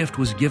if this gift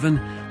was given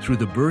through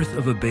the birth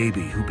of a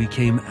baby who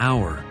became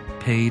our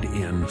paid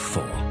in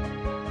full?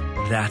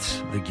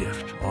 That's the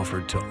gift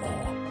offered to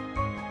all.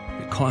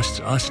 It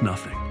costs us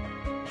nothing,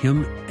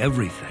 him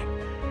everything.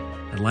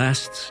 that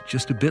lasts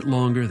just a bit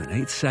longer than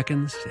 8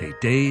 seconds, 8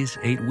 days,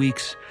 8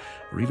 weeks,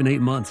 or even 8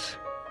 months.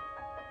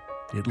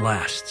 It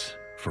lasts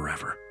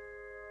forever.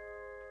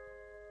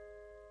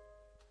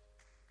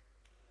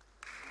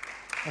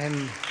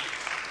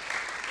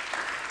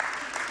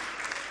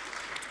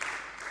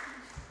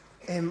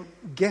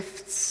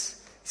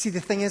 Gifts. See, the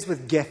thing is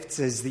with gifts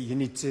is that you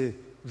need to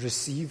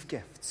receive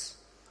gifts.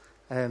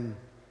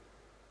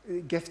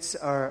 Gifts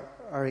are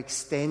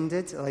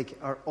extended,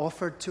 are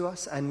offered to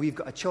us, and we've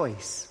got a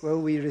choice.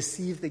 Will we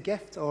receive the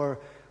gift, or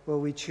will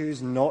we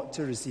choose not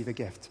to receive a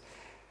gift?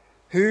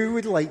 Who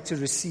would like to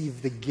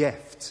receive the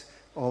gift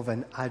of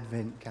an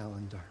Advent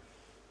calendar?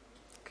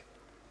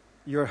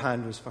 Your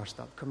hand was first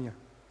up. Come here.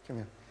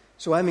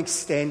 So I'm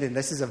extending,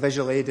 this is a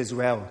visual aid as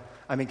well.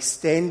 I'm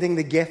extending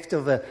the gift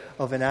of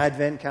an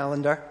Advent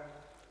calendar.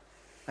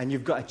 And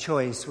you've got a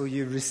choice. Will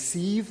you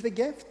receive the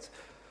gift,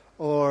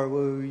 or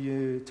will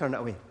you turn it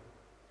away?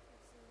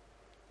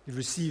 You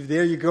receive.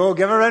 There you go.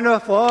 Give a round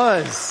of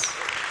applause.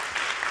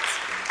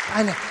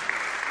 And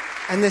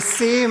the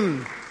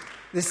same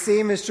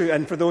is true.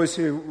 And for those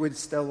who would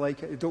still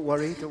like it, don't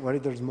worry.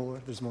 There's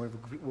more.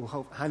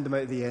 We'll hand them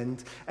out at the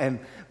end.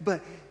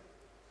 But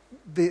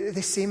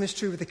the same is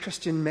true with the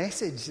Christian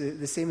message.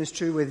 The same is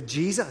true with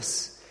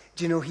Jesus.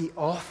 Do you know, he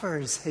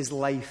offers his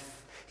life.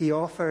 He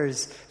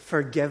offers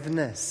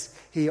forgiveness.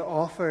 He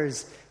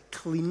offers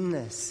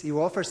cleanness. He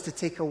offers to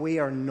take away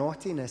our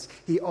naughtiness.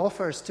 He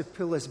offers to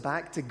pull us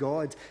back to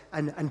God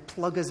and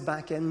plug us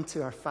back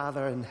into our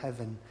Father in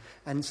heaven,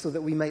 and so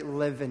that we might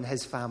live in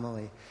his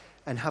family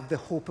and have the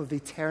hope of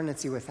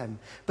eternity with him.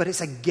 But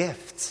it's a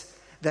gift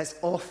that's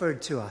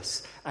offered to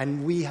us,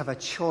 and we have a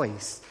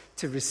choice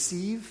to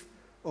receive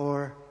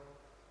or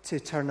to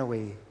turn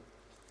away.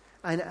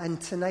 And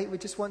tonight we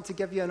just want to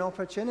give you an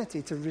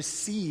opportunity to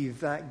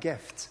receive that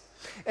gift.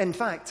 In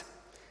fact,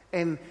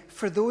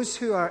 for those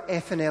who are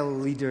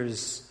FNL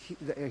leaders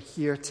that are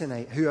here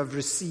tonight, who have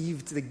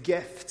received the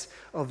gift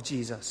of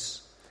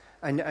Jesus,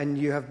 and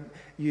you're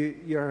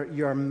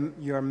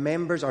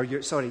members,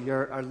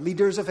 you're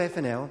leaders of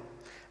FNL,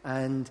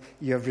 and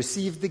you have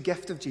received the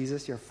gift of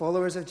Jesus, you're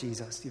followers of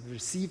Jesus, you've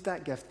received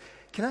that gift.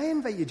 Can I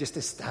invite you just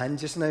to stand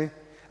just now?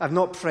 I've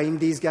not primed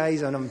these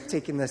guys, and I'm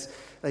taking this,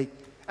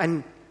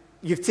 and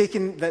you've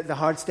taken the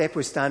hard step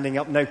with standing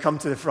up. Now come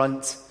to the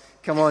front.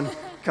 Come on,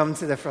 come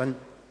to the front.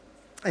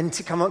 And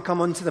to come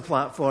onto the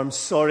platform.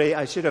 Sorry,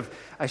 I should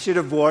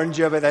have warned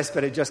you about this,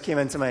 but it just came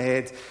into my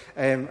head.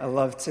 I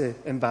love to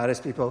embarrass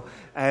people.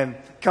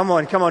 Come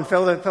on,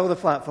 fill the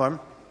platform.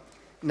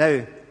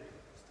 Now,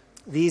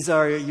 these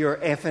are your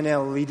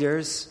FNL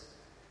leaders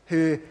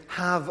who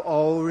have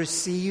all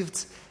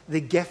received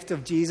the gift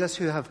of Jesus,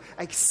 who have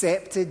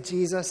accepted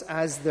Jesus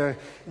as their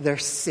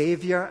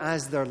Savior,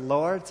 as their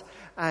Lord,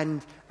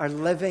 and are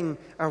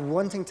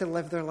wanting to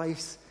live their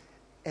lives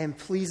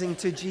pleasing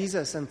to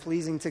Jesus and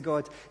pleasing to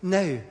God.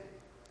 Now,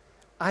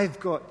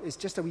 it's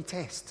just a wee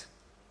test.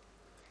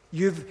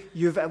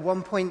 You've at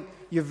one point,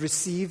 you've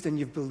received and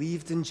you've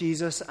believed in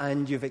Jesus,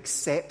 and you've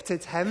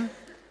accepted him,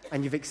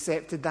 and you've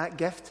accepted that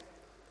gift.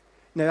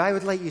 Now, I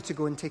would like you to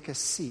go and take a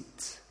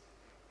seat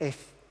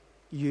if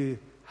you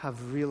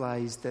have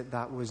realized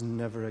that was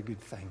never a good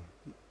thing.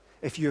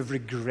 If you have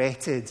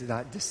regretted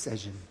that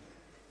decision.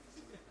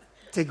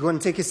 Go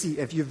and take a seat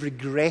if you've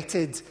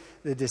regretted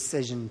the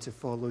decision to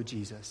follow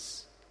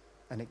Jesus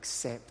and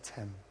accept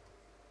him.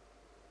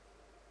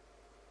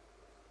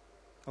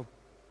 Oh,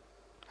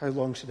 how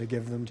long should I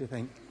give them, do you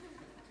think?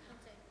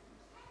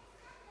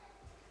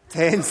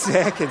 10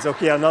 seconds.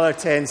 Okay, another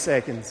 10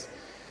 seconds.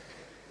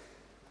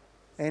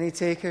 Any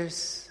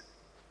takers?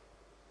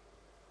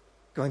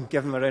 Go and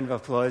give them a round of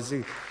applause.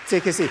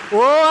 Take a seat.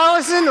 Oh,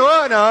 Alison!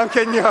 Oh, no, I'm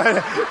kidding you.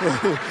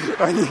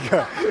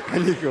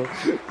 On you go.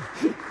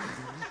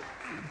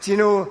 Do you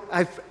know,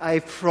 I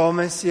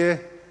promise you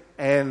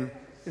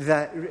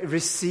that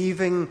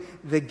receiving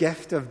the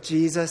gift of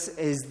Jesus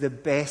is the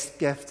best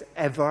gift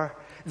ever.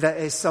 That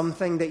is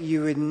something that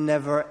you would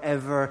never,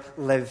 ever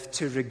live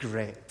to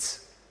regret.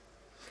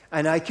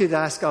 And I could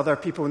ask other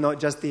people, not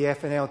just the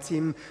FNL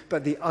team,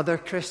 but the other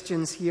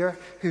Christians here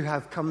who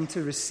have come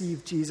to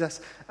receive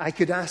Jesus. I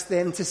could ask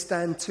them to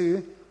stand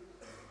too,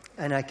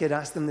 and I could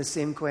ask them the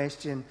same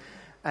question.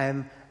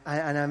 And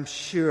I'm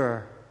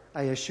sure,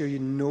 I assure you,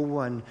 no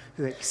one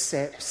who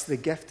accepts the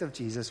gift of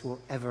Jesus will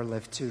ever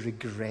live to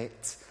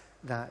regret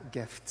that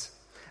gift.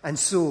 And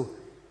so,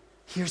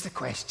 here's the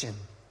question.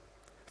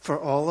 For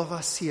all of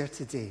us here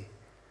today,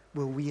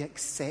 will we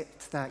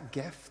accept that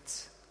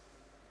gift?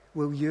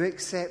 Will you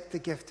accept the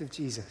gift of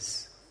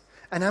Jesus?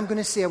 And I'm going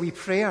to say a wee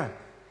prayer.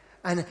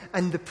 And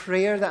the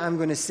prayer that I'm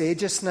going to say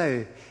just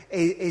now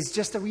is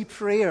just a wee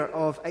prayer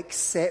of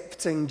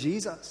accepting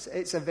Jesus.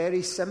 It's a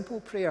very simple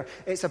prayer.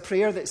 It's a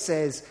prayer that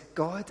says,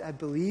 God, I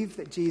believe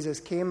that Jesus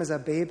came as a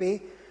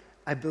baby.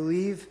 I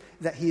believe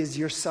that he is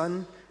your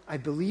son. I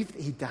believe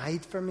that he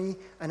died for me.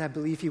 And I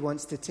believe he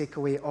wants to take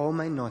away all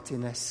my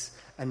naughtiness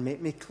and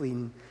make me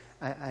clean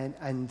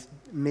and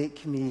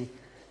make me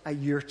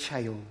your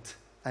child.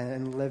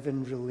 and live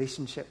in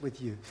relationship with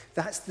you.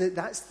 That's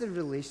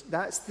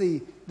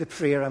the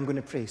prayer I'm going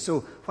to pray.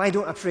 So why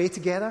don't I pray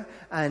together?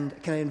 And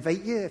can I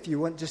invite you, if you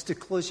want, just to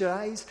close your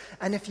eyes?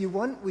 And if you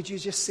want, would you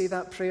just say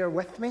that prayer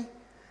with me?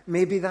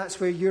 Maybe that's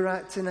where you're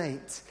at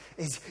tonight.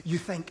 Is you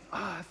think,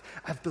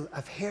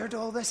 I've heard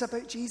all this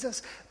about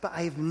Jesus, but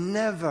I've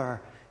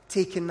never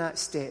taken that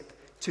step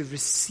to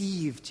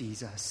receive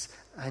Jesus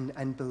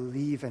and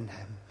believe in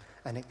him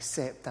and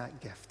accept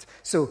that gift.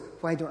 So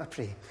why don't I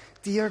pray?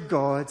 Dear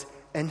God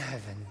in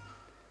heaven,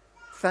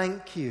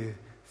 thank you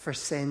for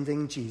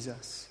sending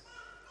Jesus.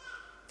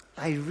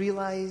 I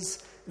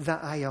realize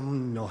that I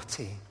am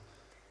naughty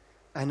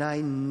and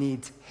I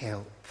need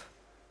help.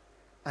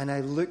 And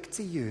I look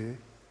to you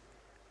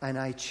and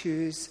I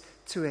choose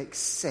to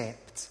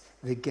accept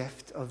the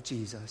gift of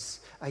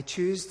Jesus. I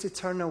choose to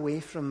turn away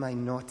from my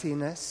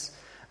naughtiness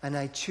and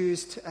I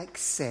choose to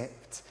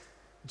accept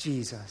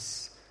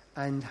Jesus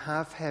and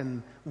have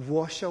him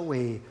wash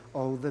away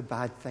all the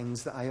bad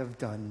things that I have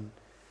done.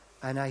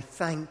 And I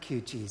thank you,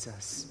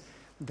 Jesus,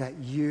 that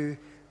you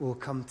will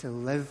come to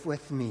live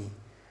with me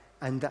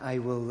and that I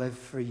will live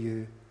for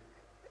you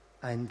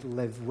and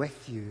live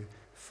with you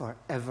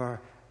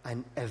forever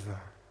and ever.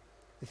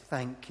 We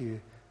thank you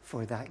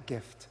for that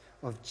gift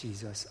of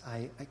Jesus.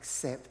 I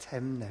accept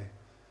him now.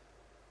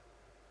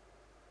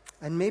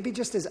 And maybe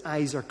just as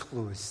eyes are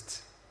closed,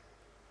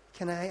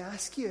 can I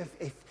ask you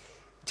if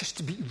just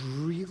to be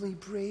really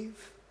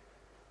brave,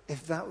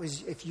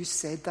 if you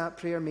said that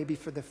prayer maybe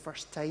for the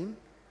first time,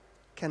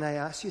 can I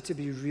ask you to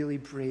be really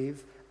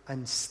brave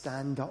and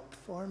stand up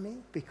for me?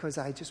 Because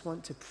I just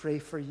want to pray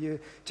for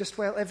you. Just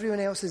while everyone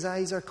else's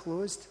eyes are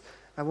closed,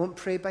 I won't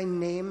pray by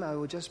name, I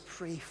will just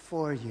pray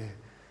for you.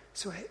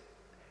 So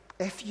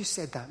if you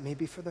said that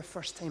maybe for the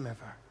first time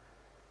ever,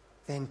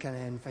 then can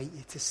I invite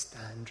you to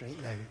stand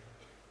right now?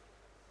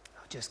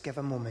 I'll just give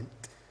a moment.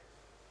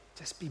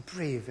 Just be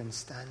brave and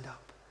stand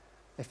up.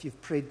 If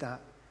you've prayed that,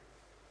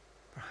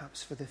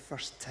 perhaps for the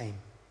first time.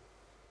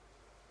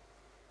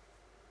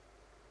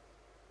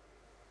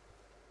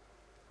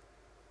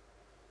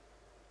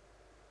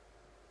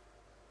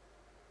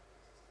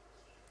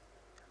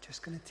 I'm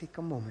just going to take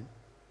a moment.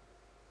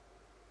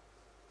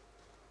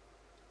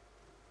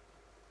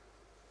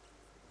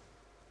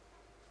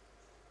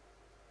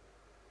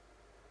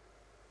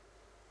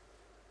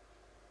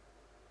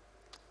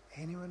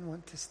 Anyone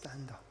want to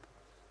stand up?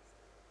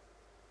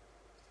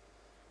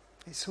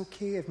 It's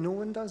okay. If no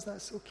one does,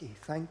 that's okay.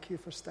 Thank you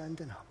for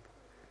standing up.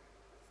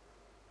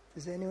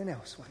 Does anyone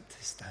else want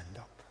to stand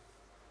up?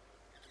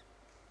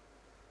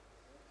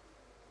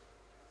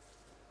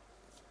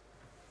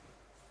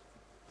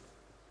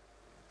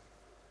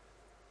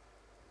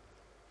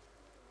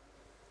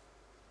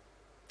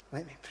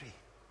 Let me pray.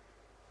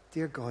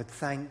 Dear God,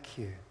 thank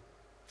you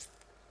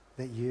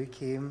that you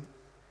came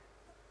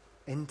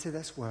into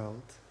this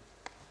world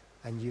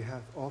and you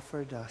have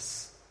offered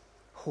us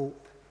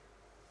hope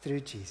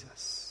through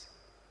Jesus.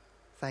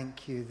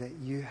 Thank you that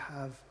you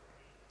have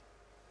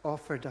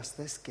offered us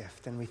this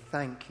gift, and we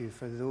thank you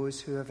for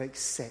those who have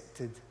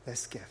accepted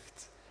this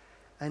gift.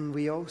 And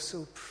we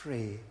also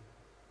pray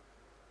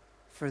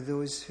for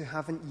those who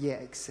haven't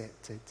yet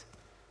accepted,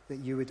 that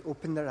you would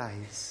open their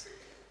eyes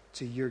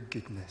to your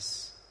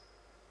goodness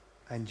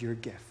and your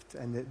gift,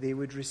 and that they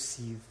would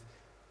receive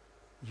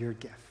your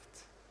gift.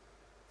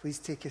 Please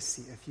take a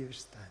seat if you're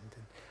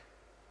standing.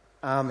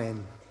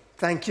 Amen.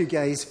 Thank you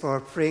guys for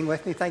praying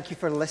with me. Thank you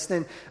for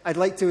listening. I'd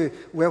like to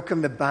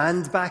welcome the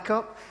band back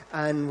up,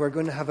 and we're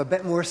going to have a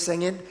bit more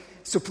singing.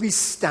 So please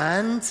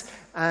stand,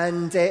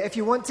 and if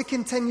you want to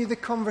continue the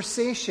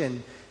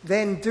conversation,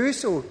 then do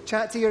so.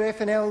 Chat to your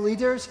F&L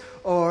leaders,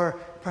 or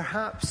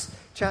perhaps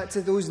chat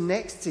to those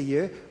next to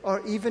you,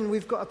 or even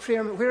we've got a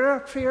prayer. Where's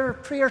our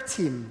prayer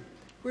team?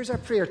 Where's our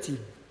prayer team?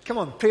 Come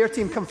on, prayer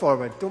team, come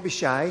forward. Don't be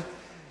shy.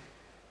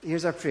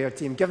 Here's our prayer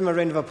team. Give them a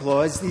round of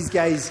applause. These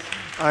guys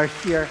are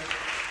here.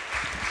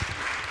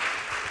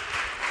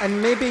 And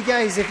maybe,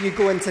 guys, if you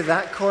go into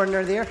that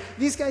corner there,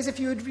 these guys, if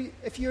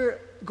you're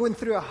going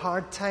through a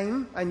hard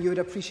time and you would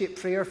appreciate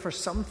prayer for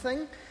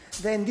something,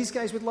 then these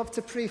guys would love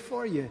to pray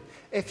for you.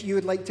 If you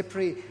would like to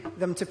pray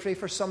them to pray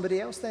for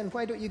somebody else, then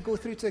why don't you go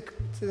through to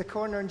the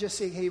corner and just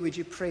say, hey, would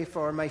you pray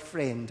for my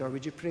friend? Or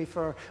would you pray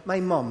for my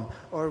mum?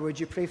 Or would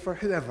you pray for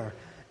whoever?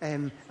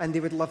 And they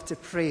would love to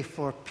pray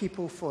for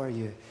people for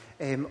you,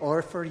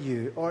 or for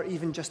you, or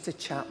even just to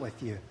chat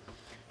with you.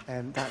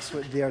 That's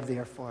what they're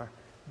there for.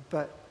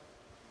 But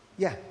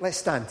yeah, let's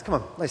stand. Come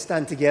on, let's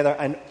stand together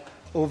and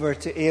over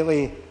to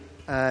Ailey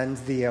and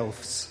the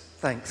elves.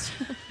 Thanks.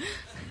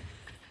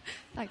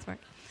 Thanks, Mark.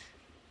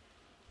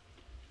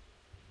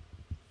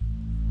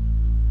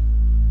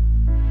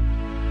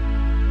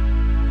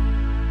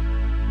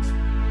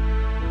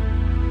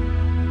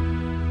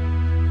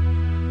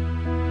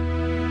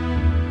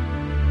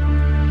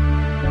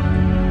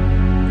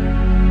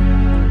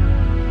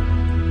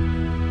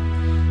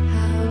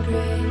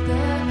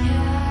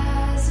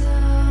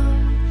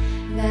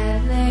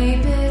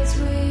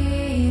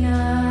 Between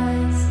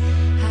us,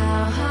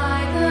 how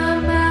high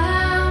the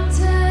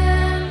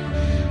mountain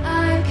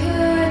I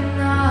could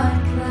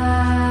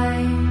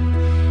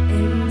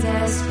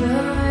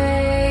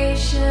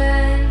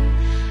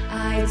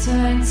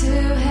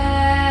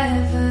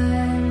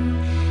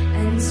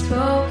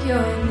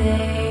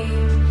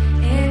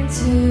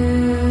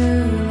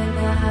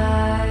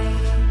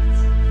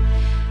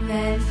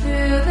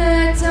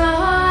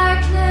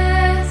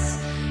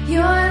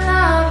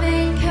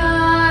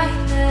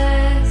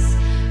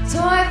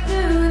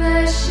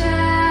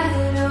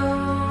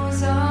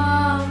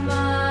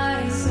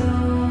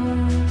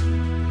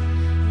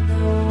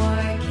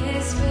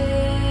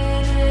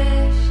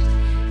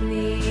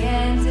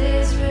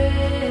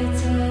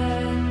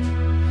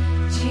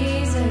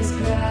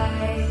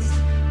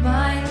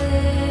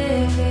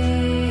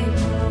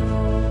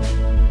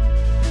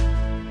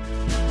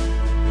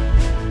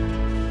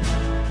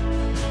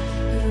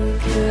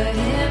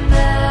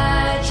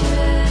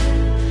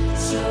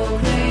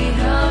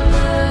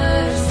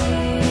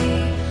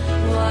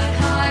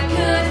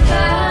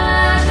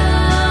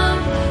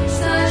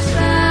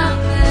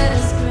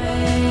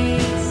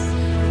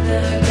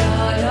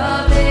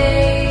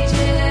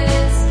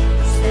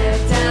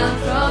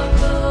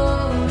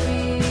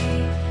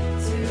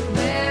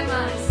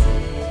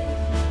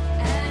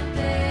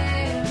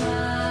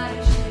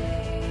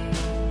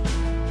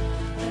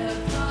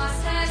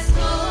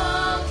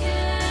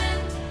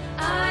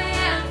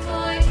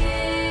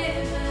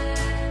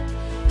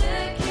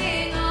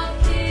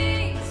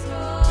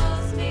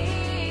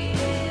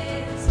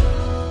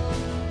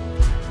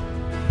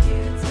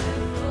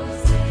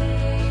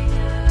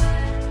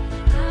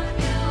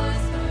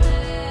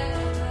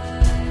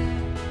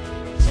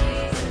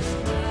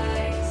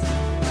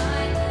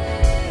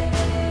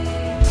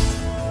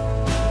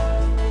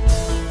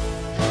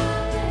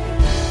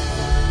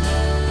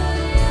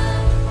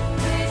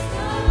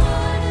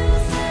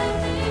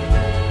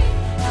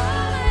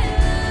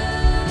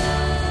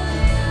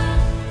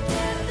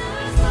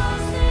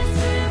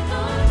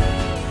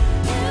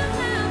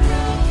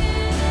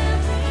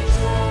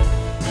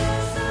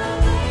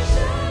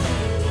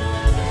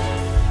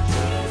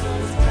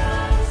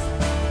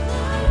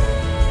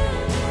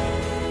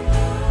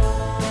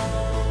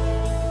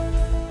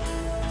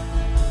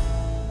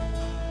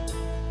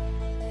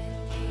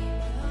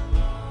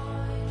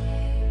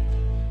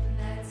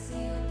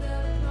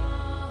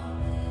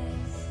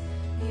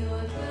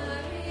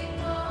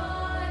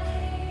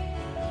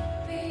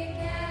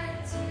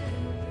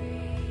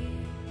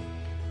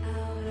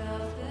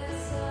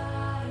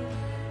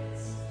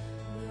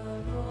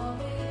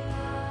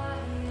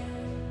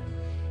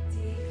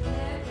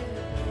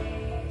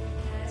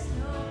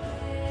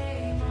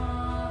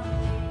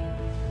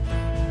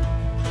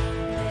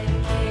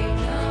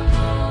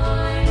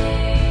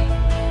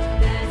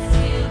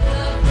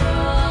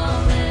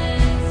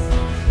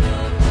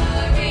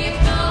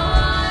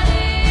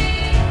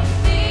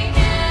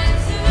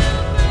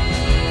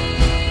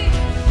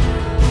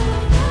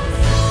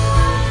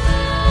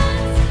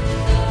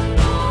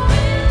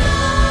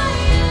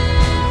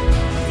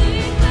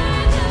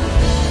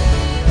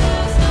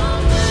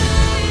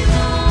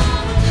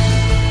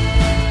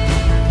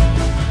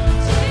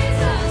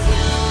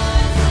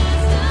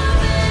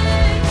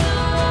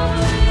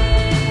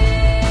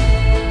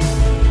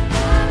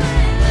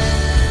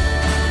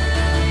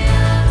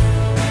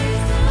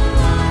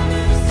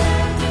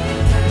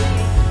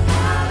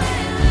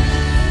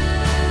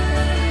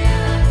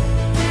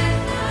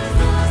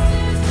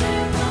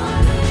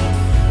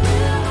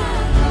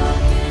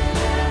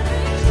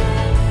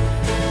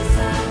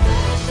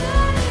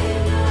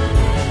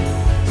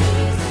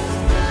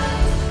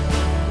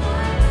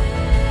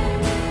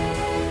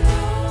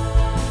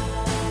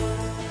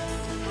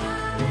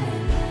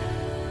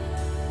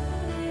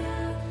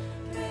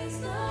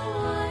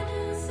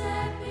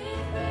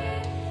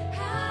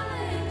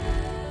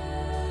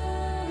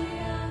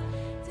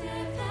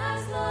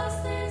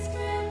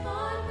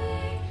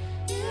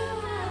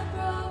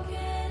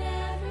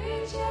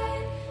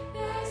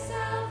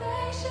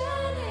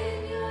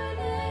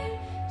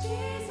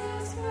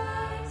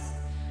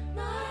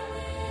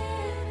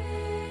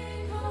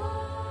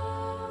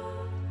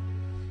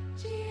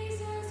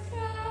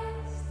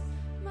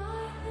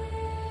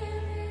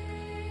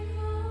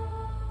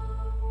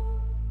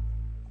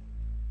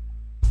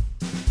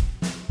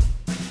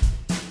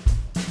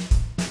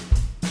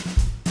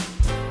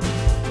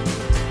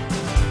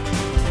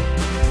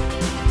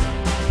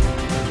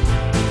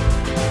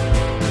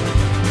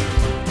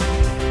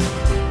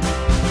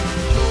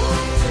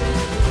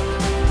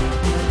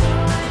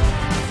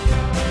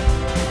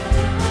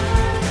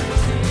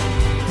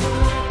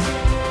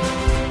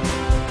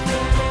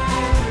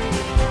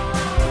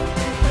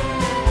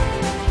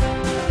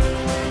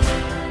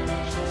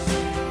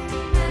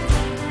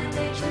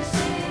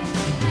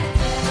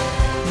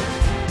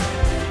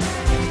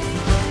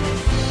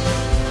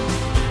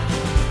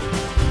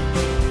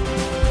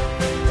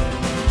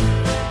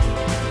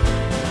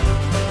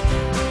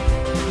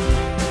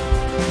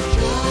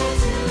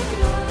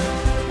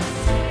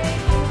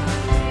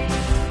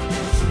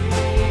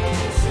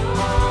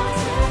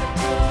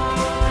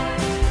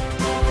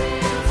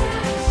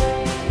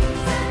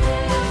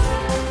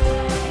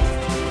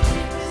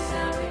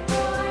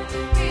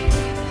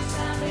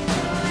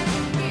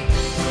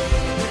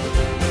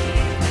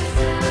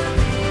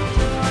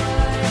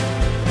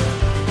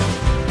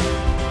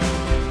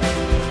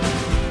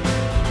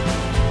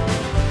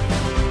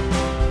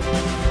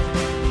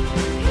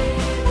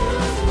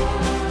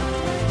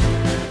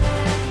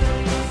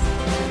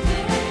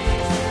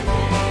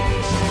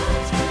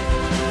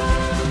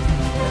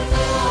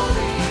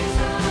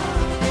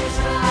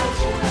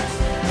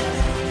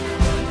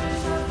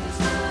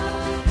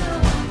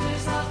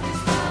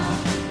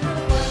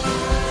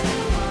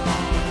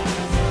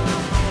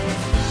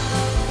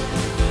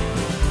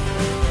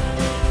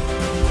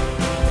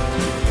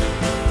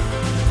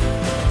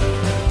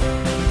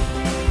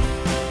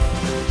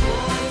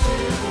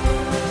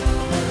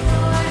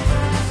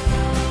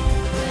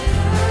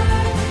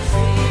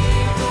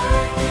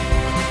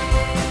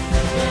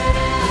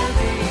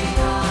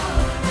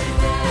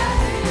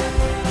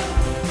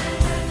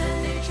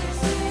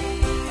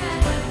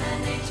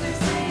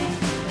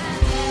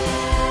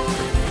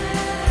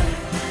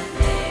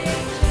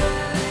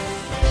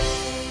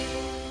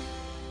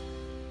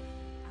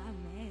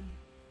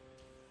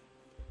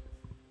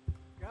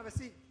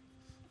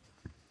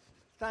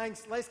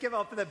Thanks. Let's give it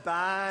up for the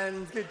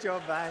band. Good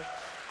job, band.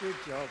 Good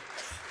job.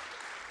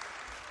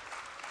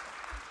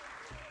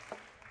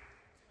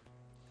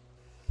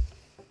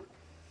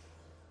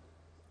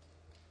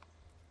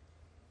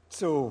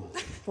 So,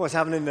 what's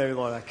happening now,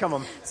 Laura? Come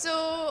on.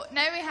 So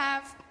now we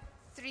have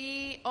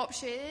 3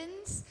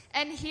 options.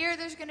 And here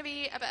there's going to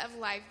be a bit of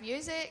live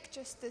music,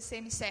 just the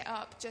same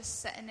setup,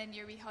 just sitting in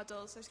your wee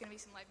huddles. There's going to be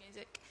some live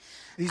music.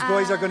 These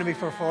boys are going to be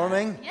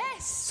performing?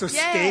 Yes. So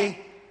stay.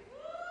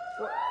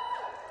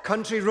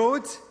 Country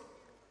Road,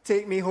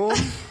 take me home.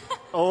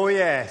 Oh,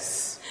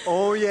 yes.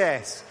 Oh,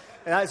 yes.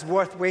 That's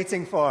worth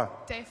waiting for.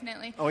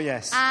 Definitely. Oh,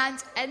 yes. And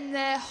in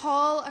the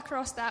hall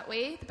across that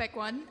way, the big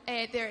one,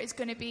 there is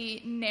going to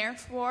be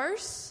Nerf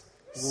Wars.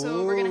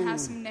 So we're going to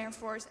have some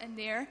Nerf Wars in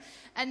there.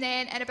 And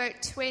then in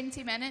about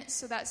 20 minutes,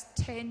 so that's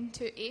 10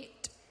 to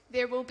 8,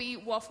 there will be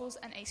waffles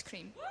and ice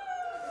cream.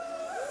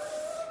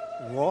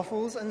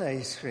 Waffles and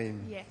ice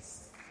cream.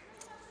 Yes.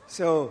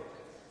 So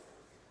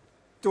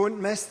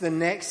don't miss the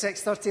next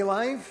 6:30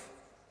 Live,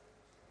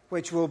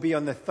 which will be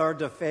on the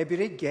 3rd of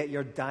February. Get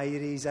your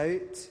diaries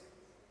out.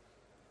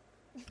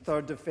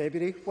 3rd of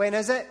February. When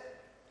is it?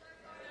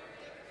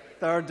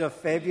 3rd of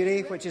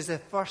February, which is the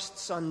first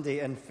Sunday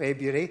in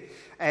February.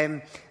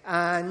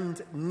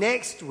 And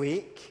next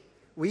week,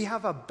 we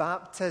have a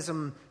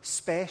baptism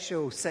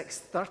special,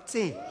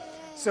 6:30.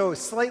 So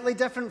slightly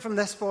different from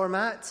this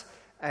format,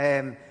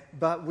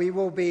 but we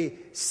will be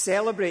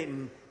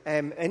celebrating.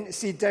 And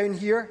see down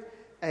here,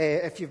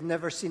 if you've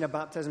never seen a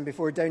baptism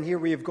before, down here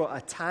we've got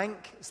a tank.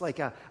 It's like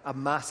a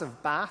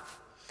massive bath.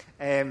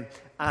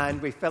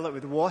 And we fill it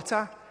with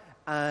water.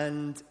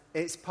 And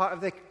it's part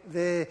of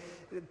the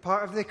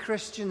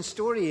Christian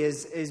story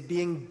is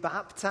being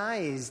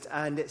baptized,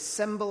 and it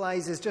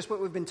symbolizes just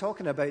what we've been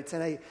talking about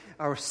tonight,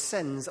 our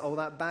sins, all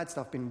that bad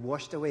stuff being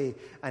washed away,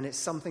 and it's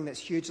something that's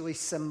hugely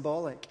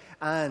symbolic.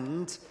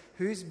 And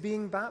who's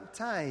being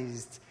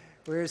baptized?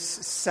 Where's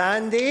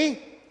Sandy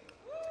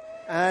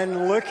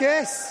and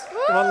Lucas?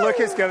 Come on,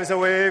 Lucas, give us a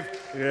wave.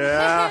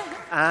 Yeah.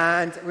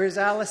 And where's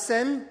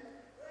Alison?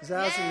 Is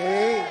Alison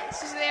there?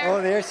 She's there.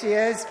 Oh, there she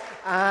is.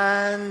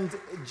 And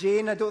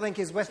Jane, I don't think,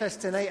 is with us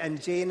tonight,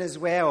 and Jane as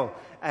well,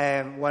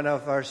 one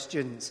of our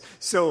students.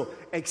 So,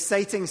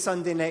 exciting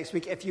Sunday next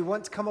week. If you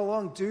want to come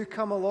along, do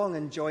come along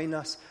and join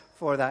us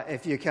for that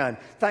if you can.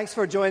 Thanks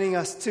for joining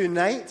us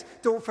tonight.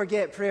 Don't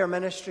forget prayer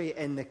ministry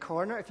in the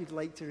corner. If you'd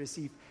like to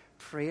receive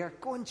prayer,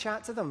 go and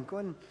chat to them.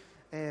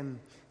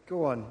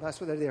 Go on. That's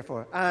what they're there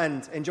for.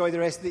 And enjoy the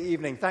rest of the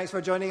evening. Thanks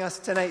for joining us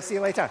tonight. See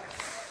you later.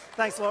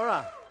 Thanks,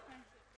 Laura.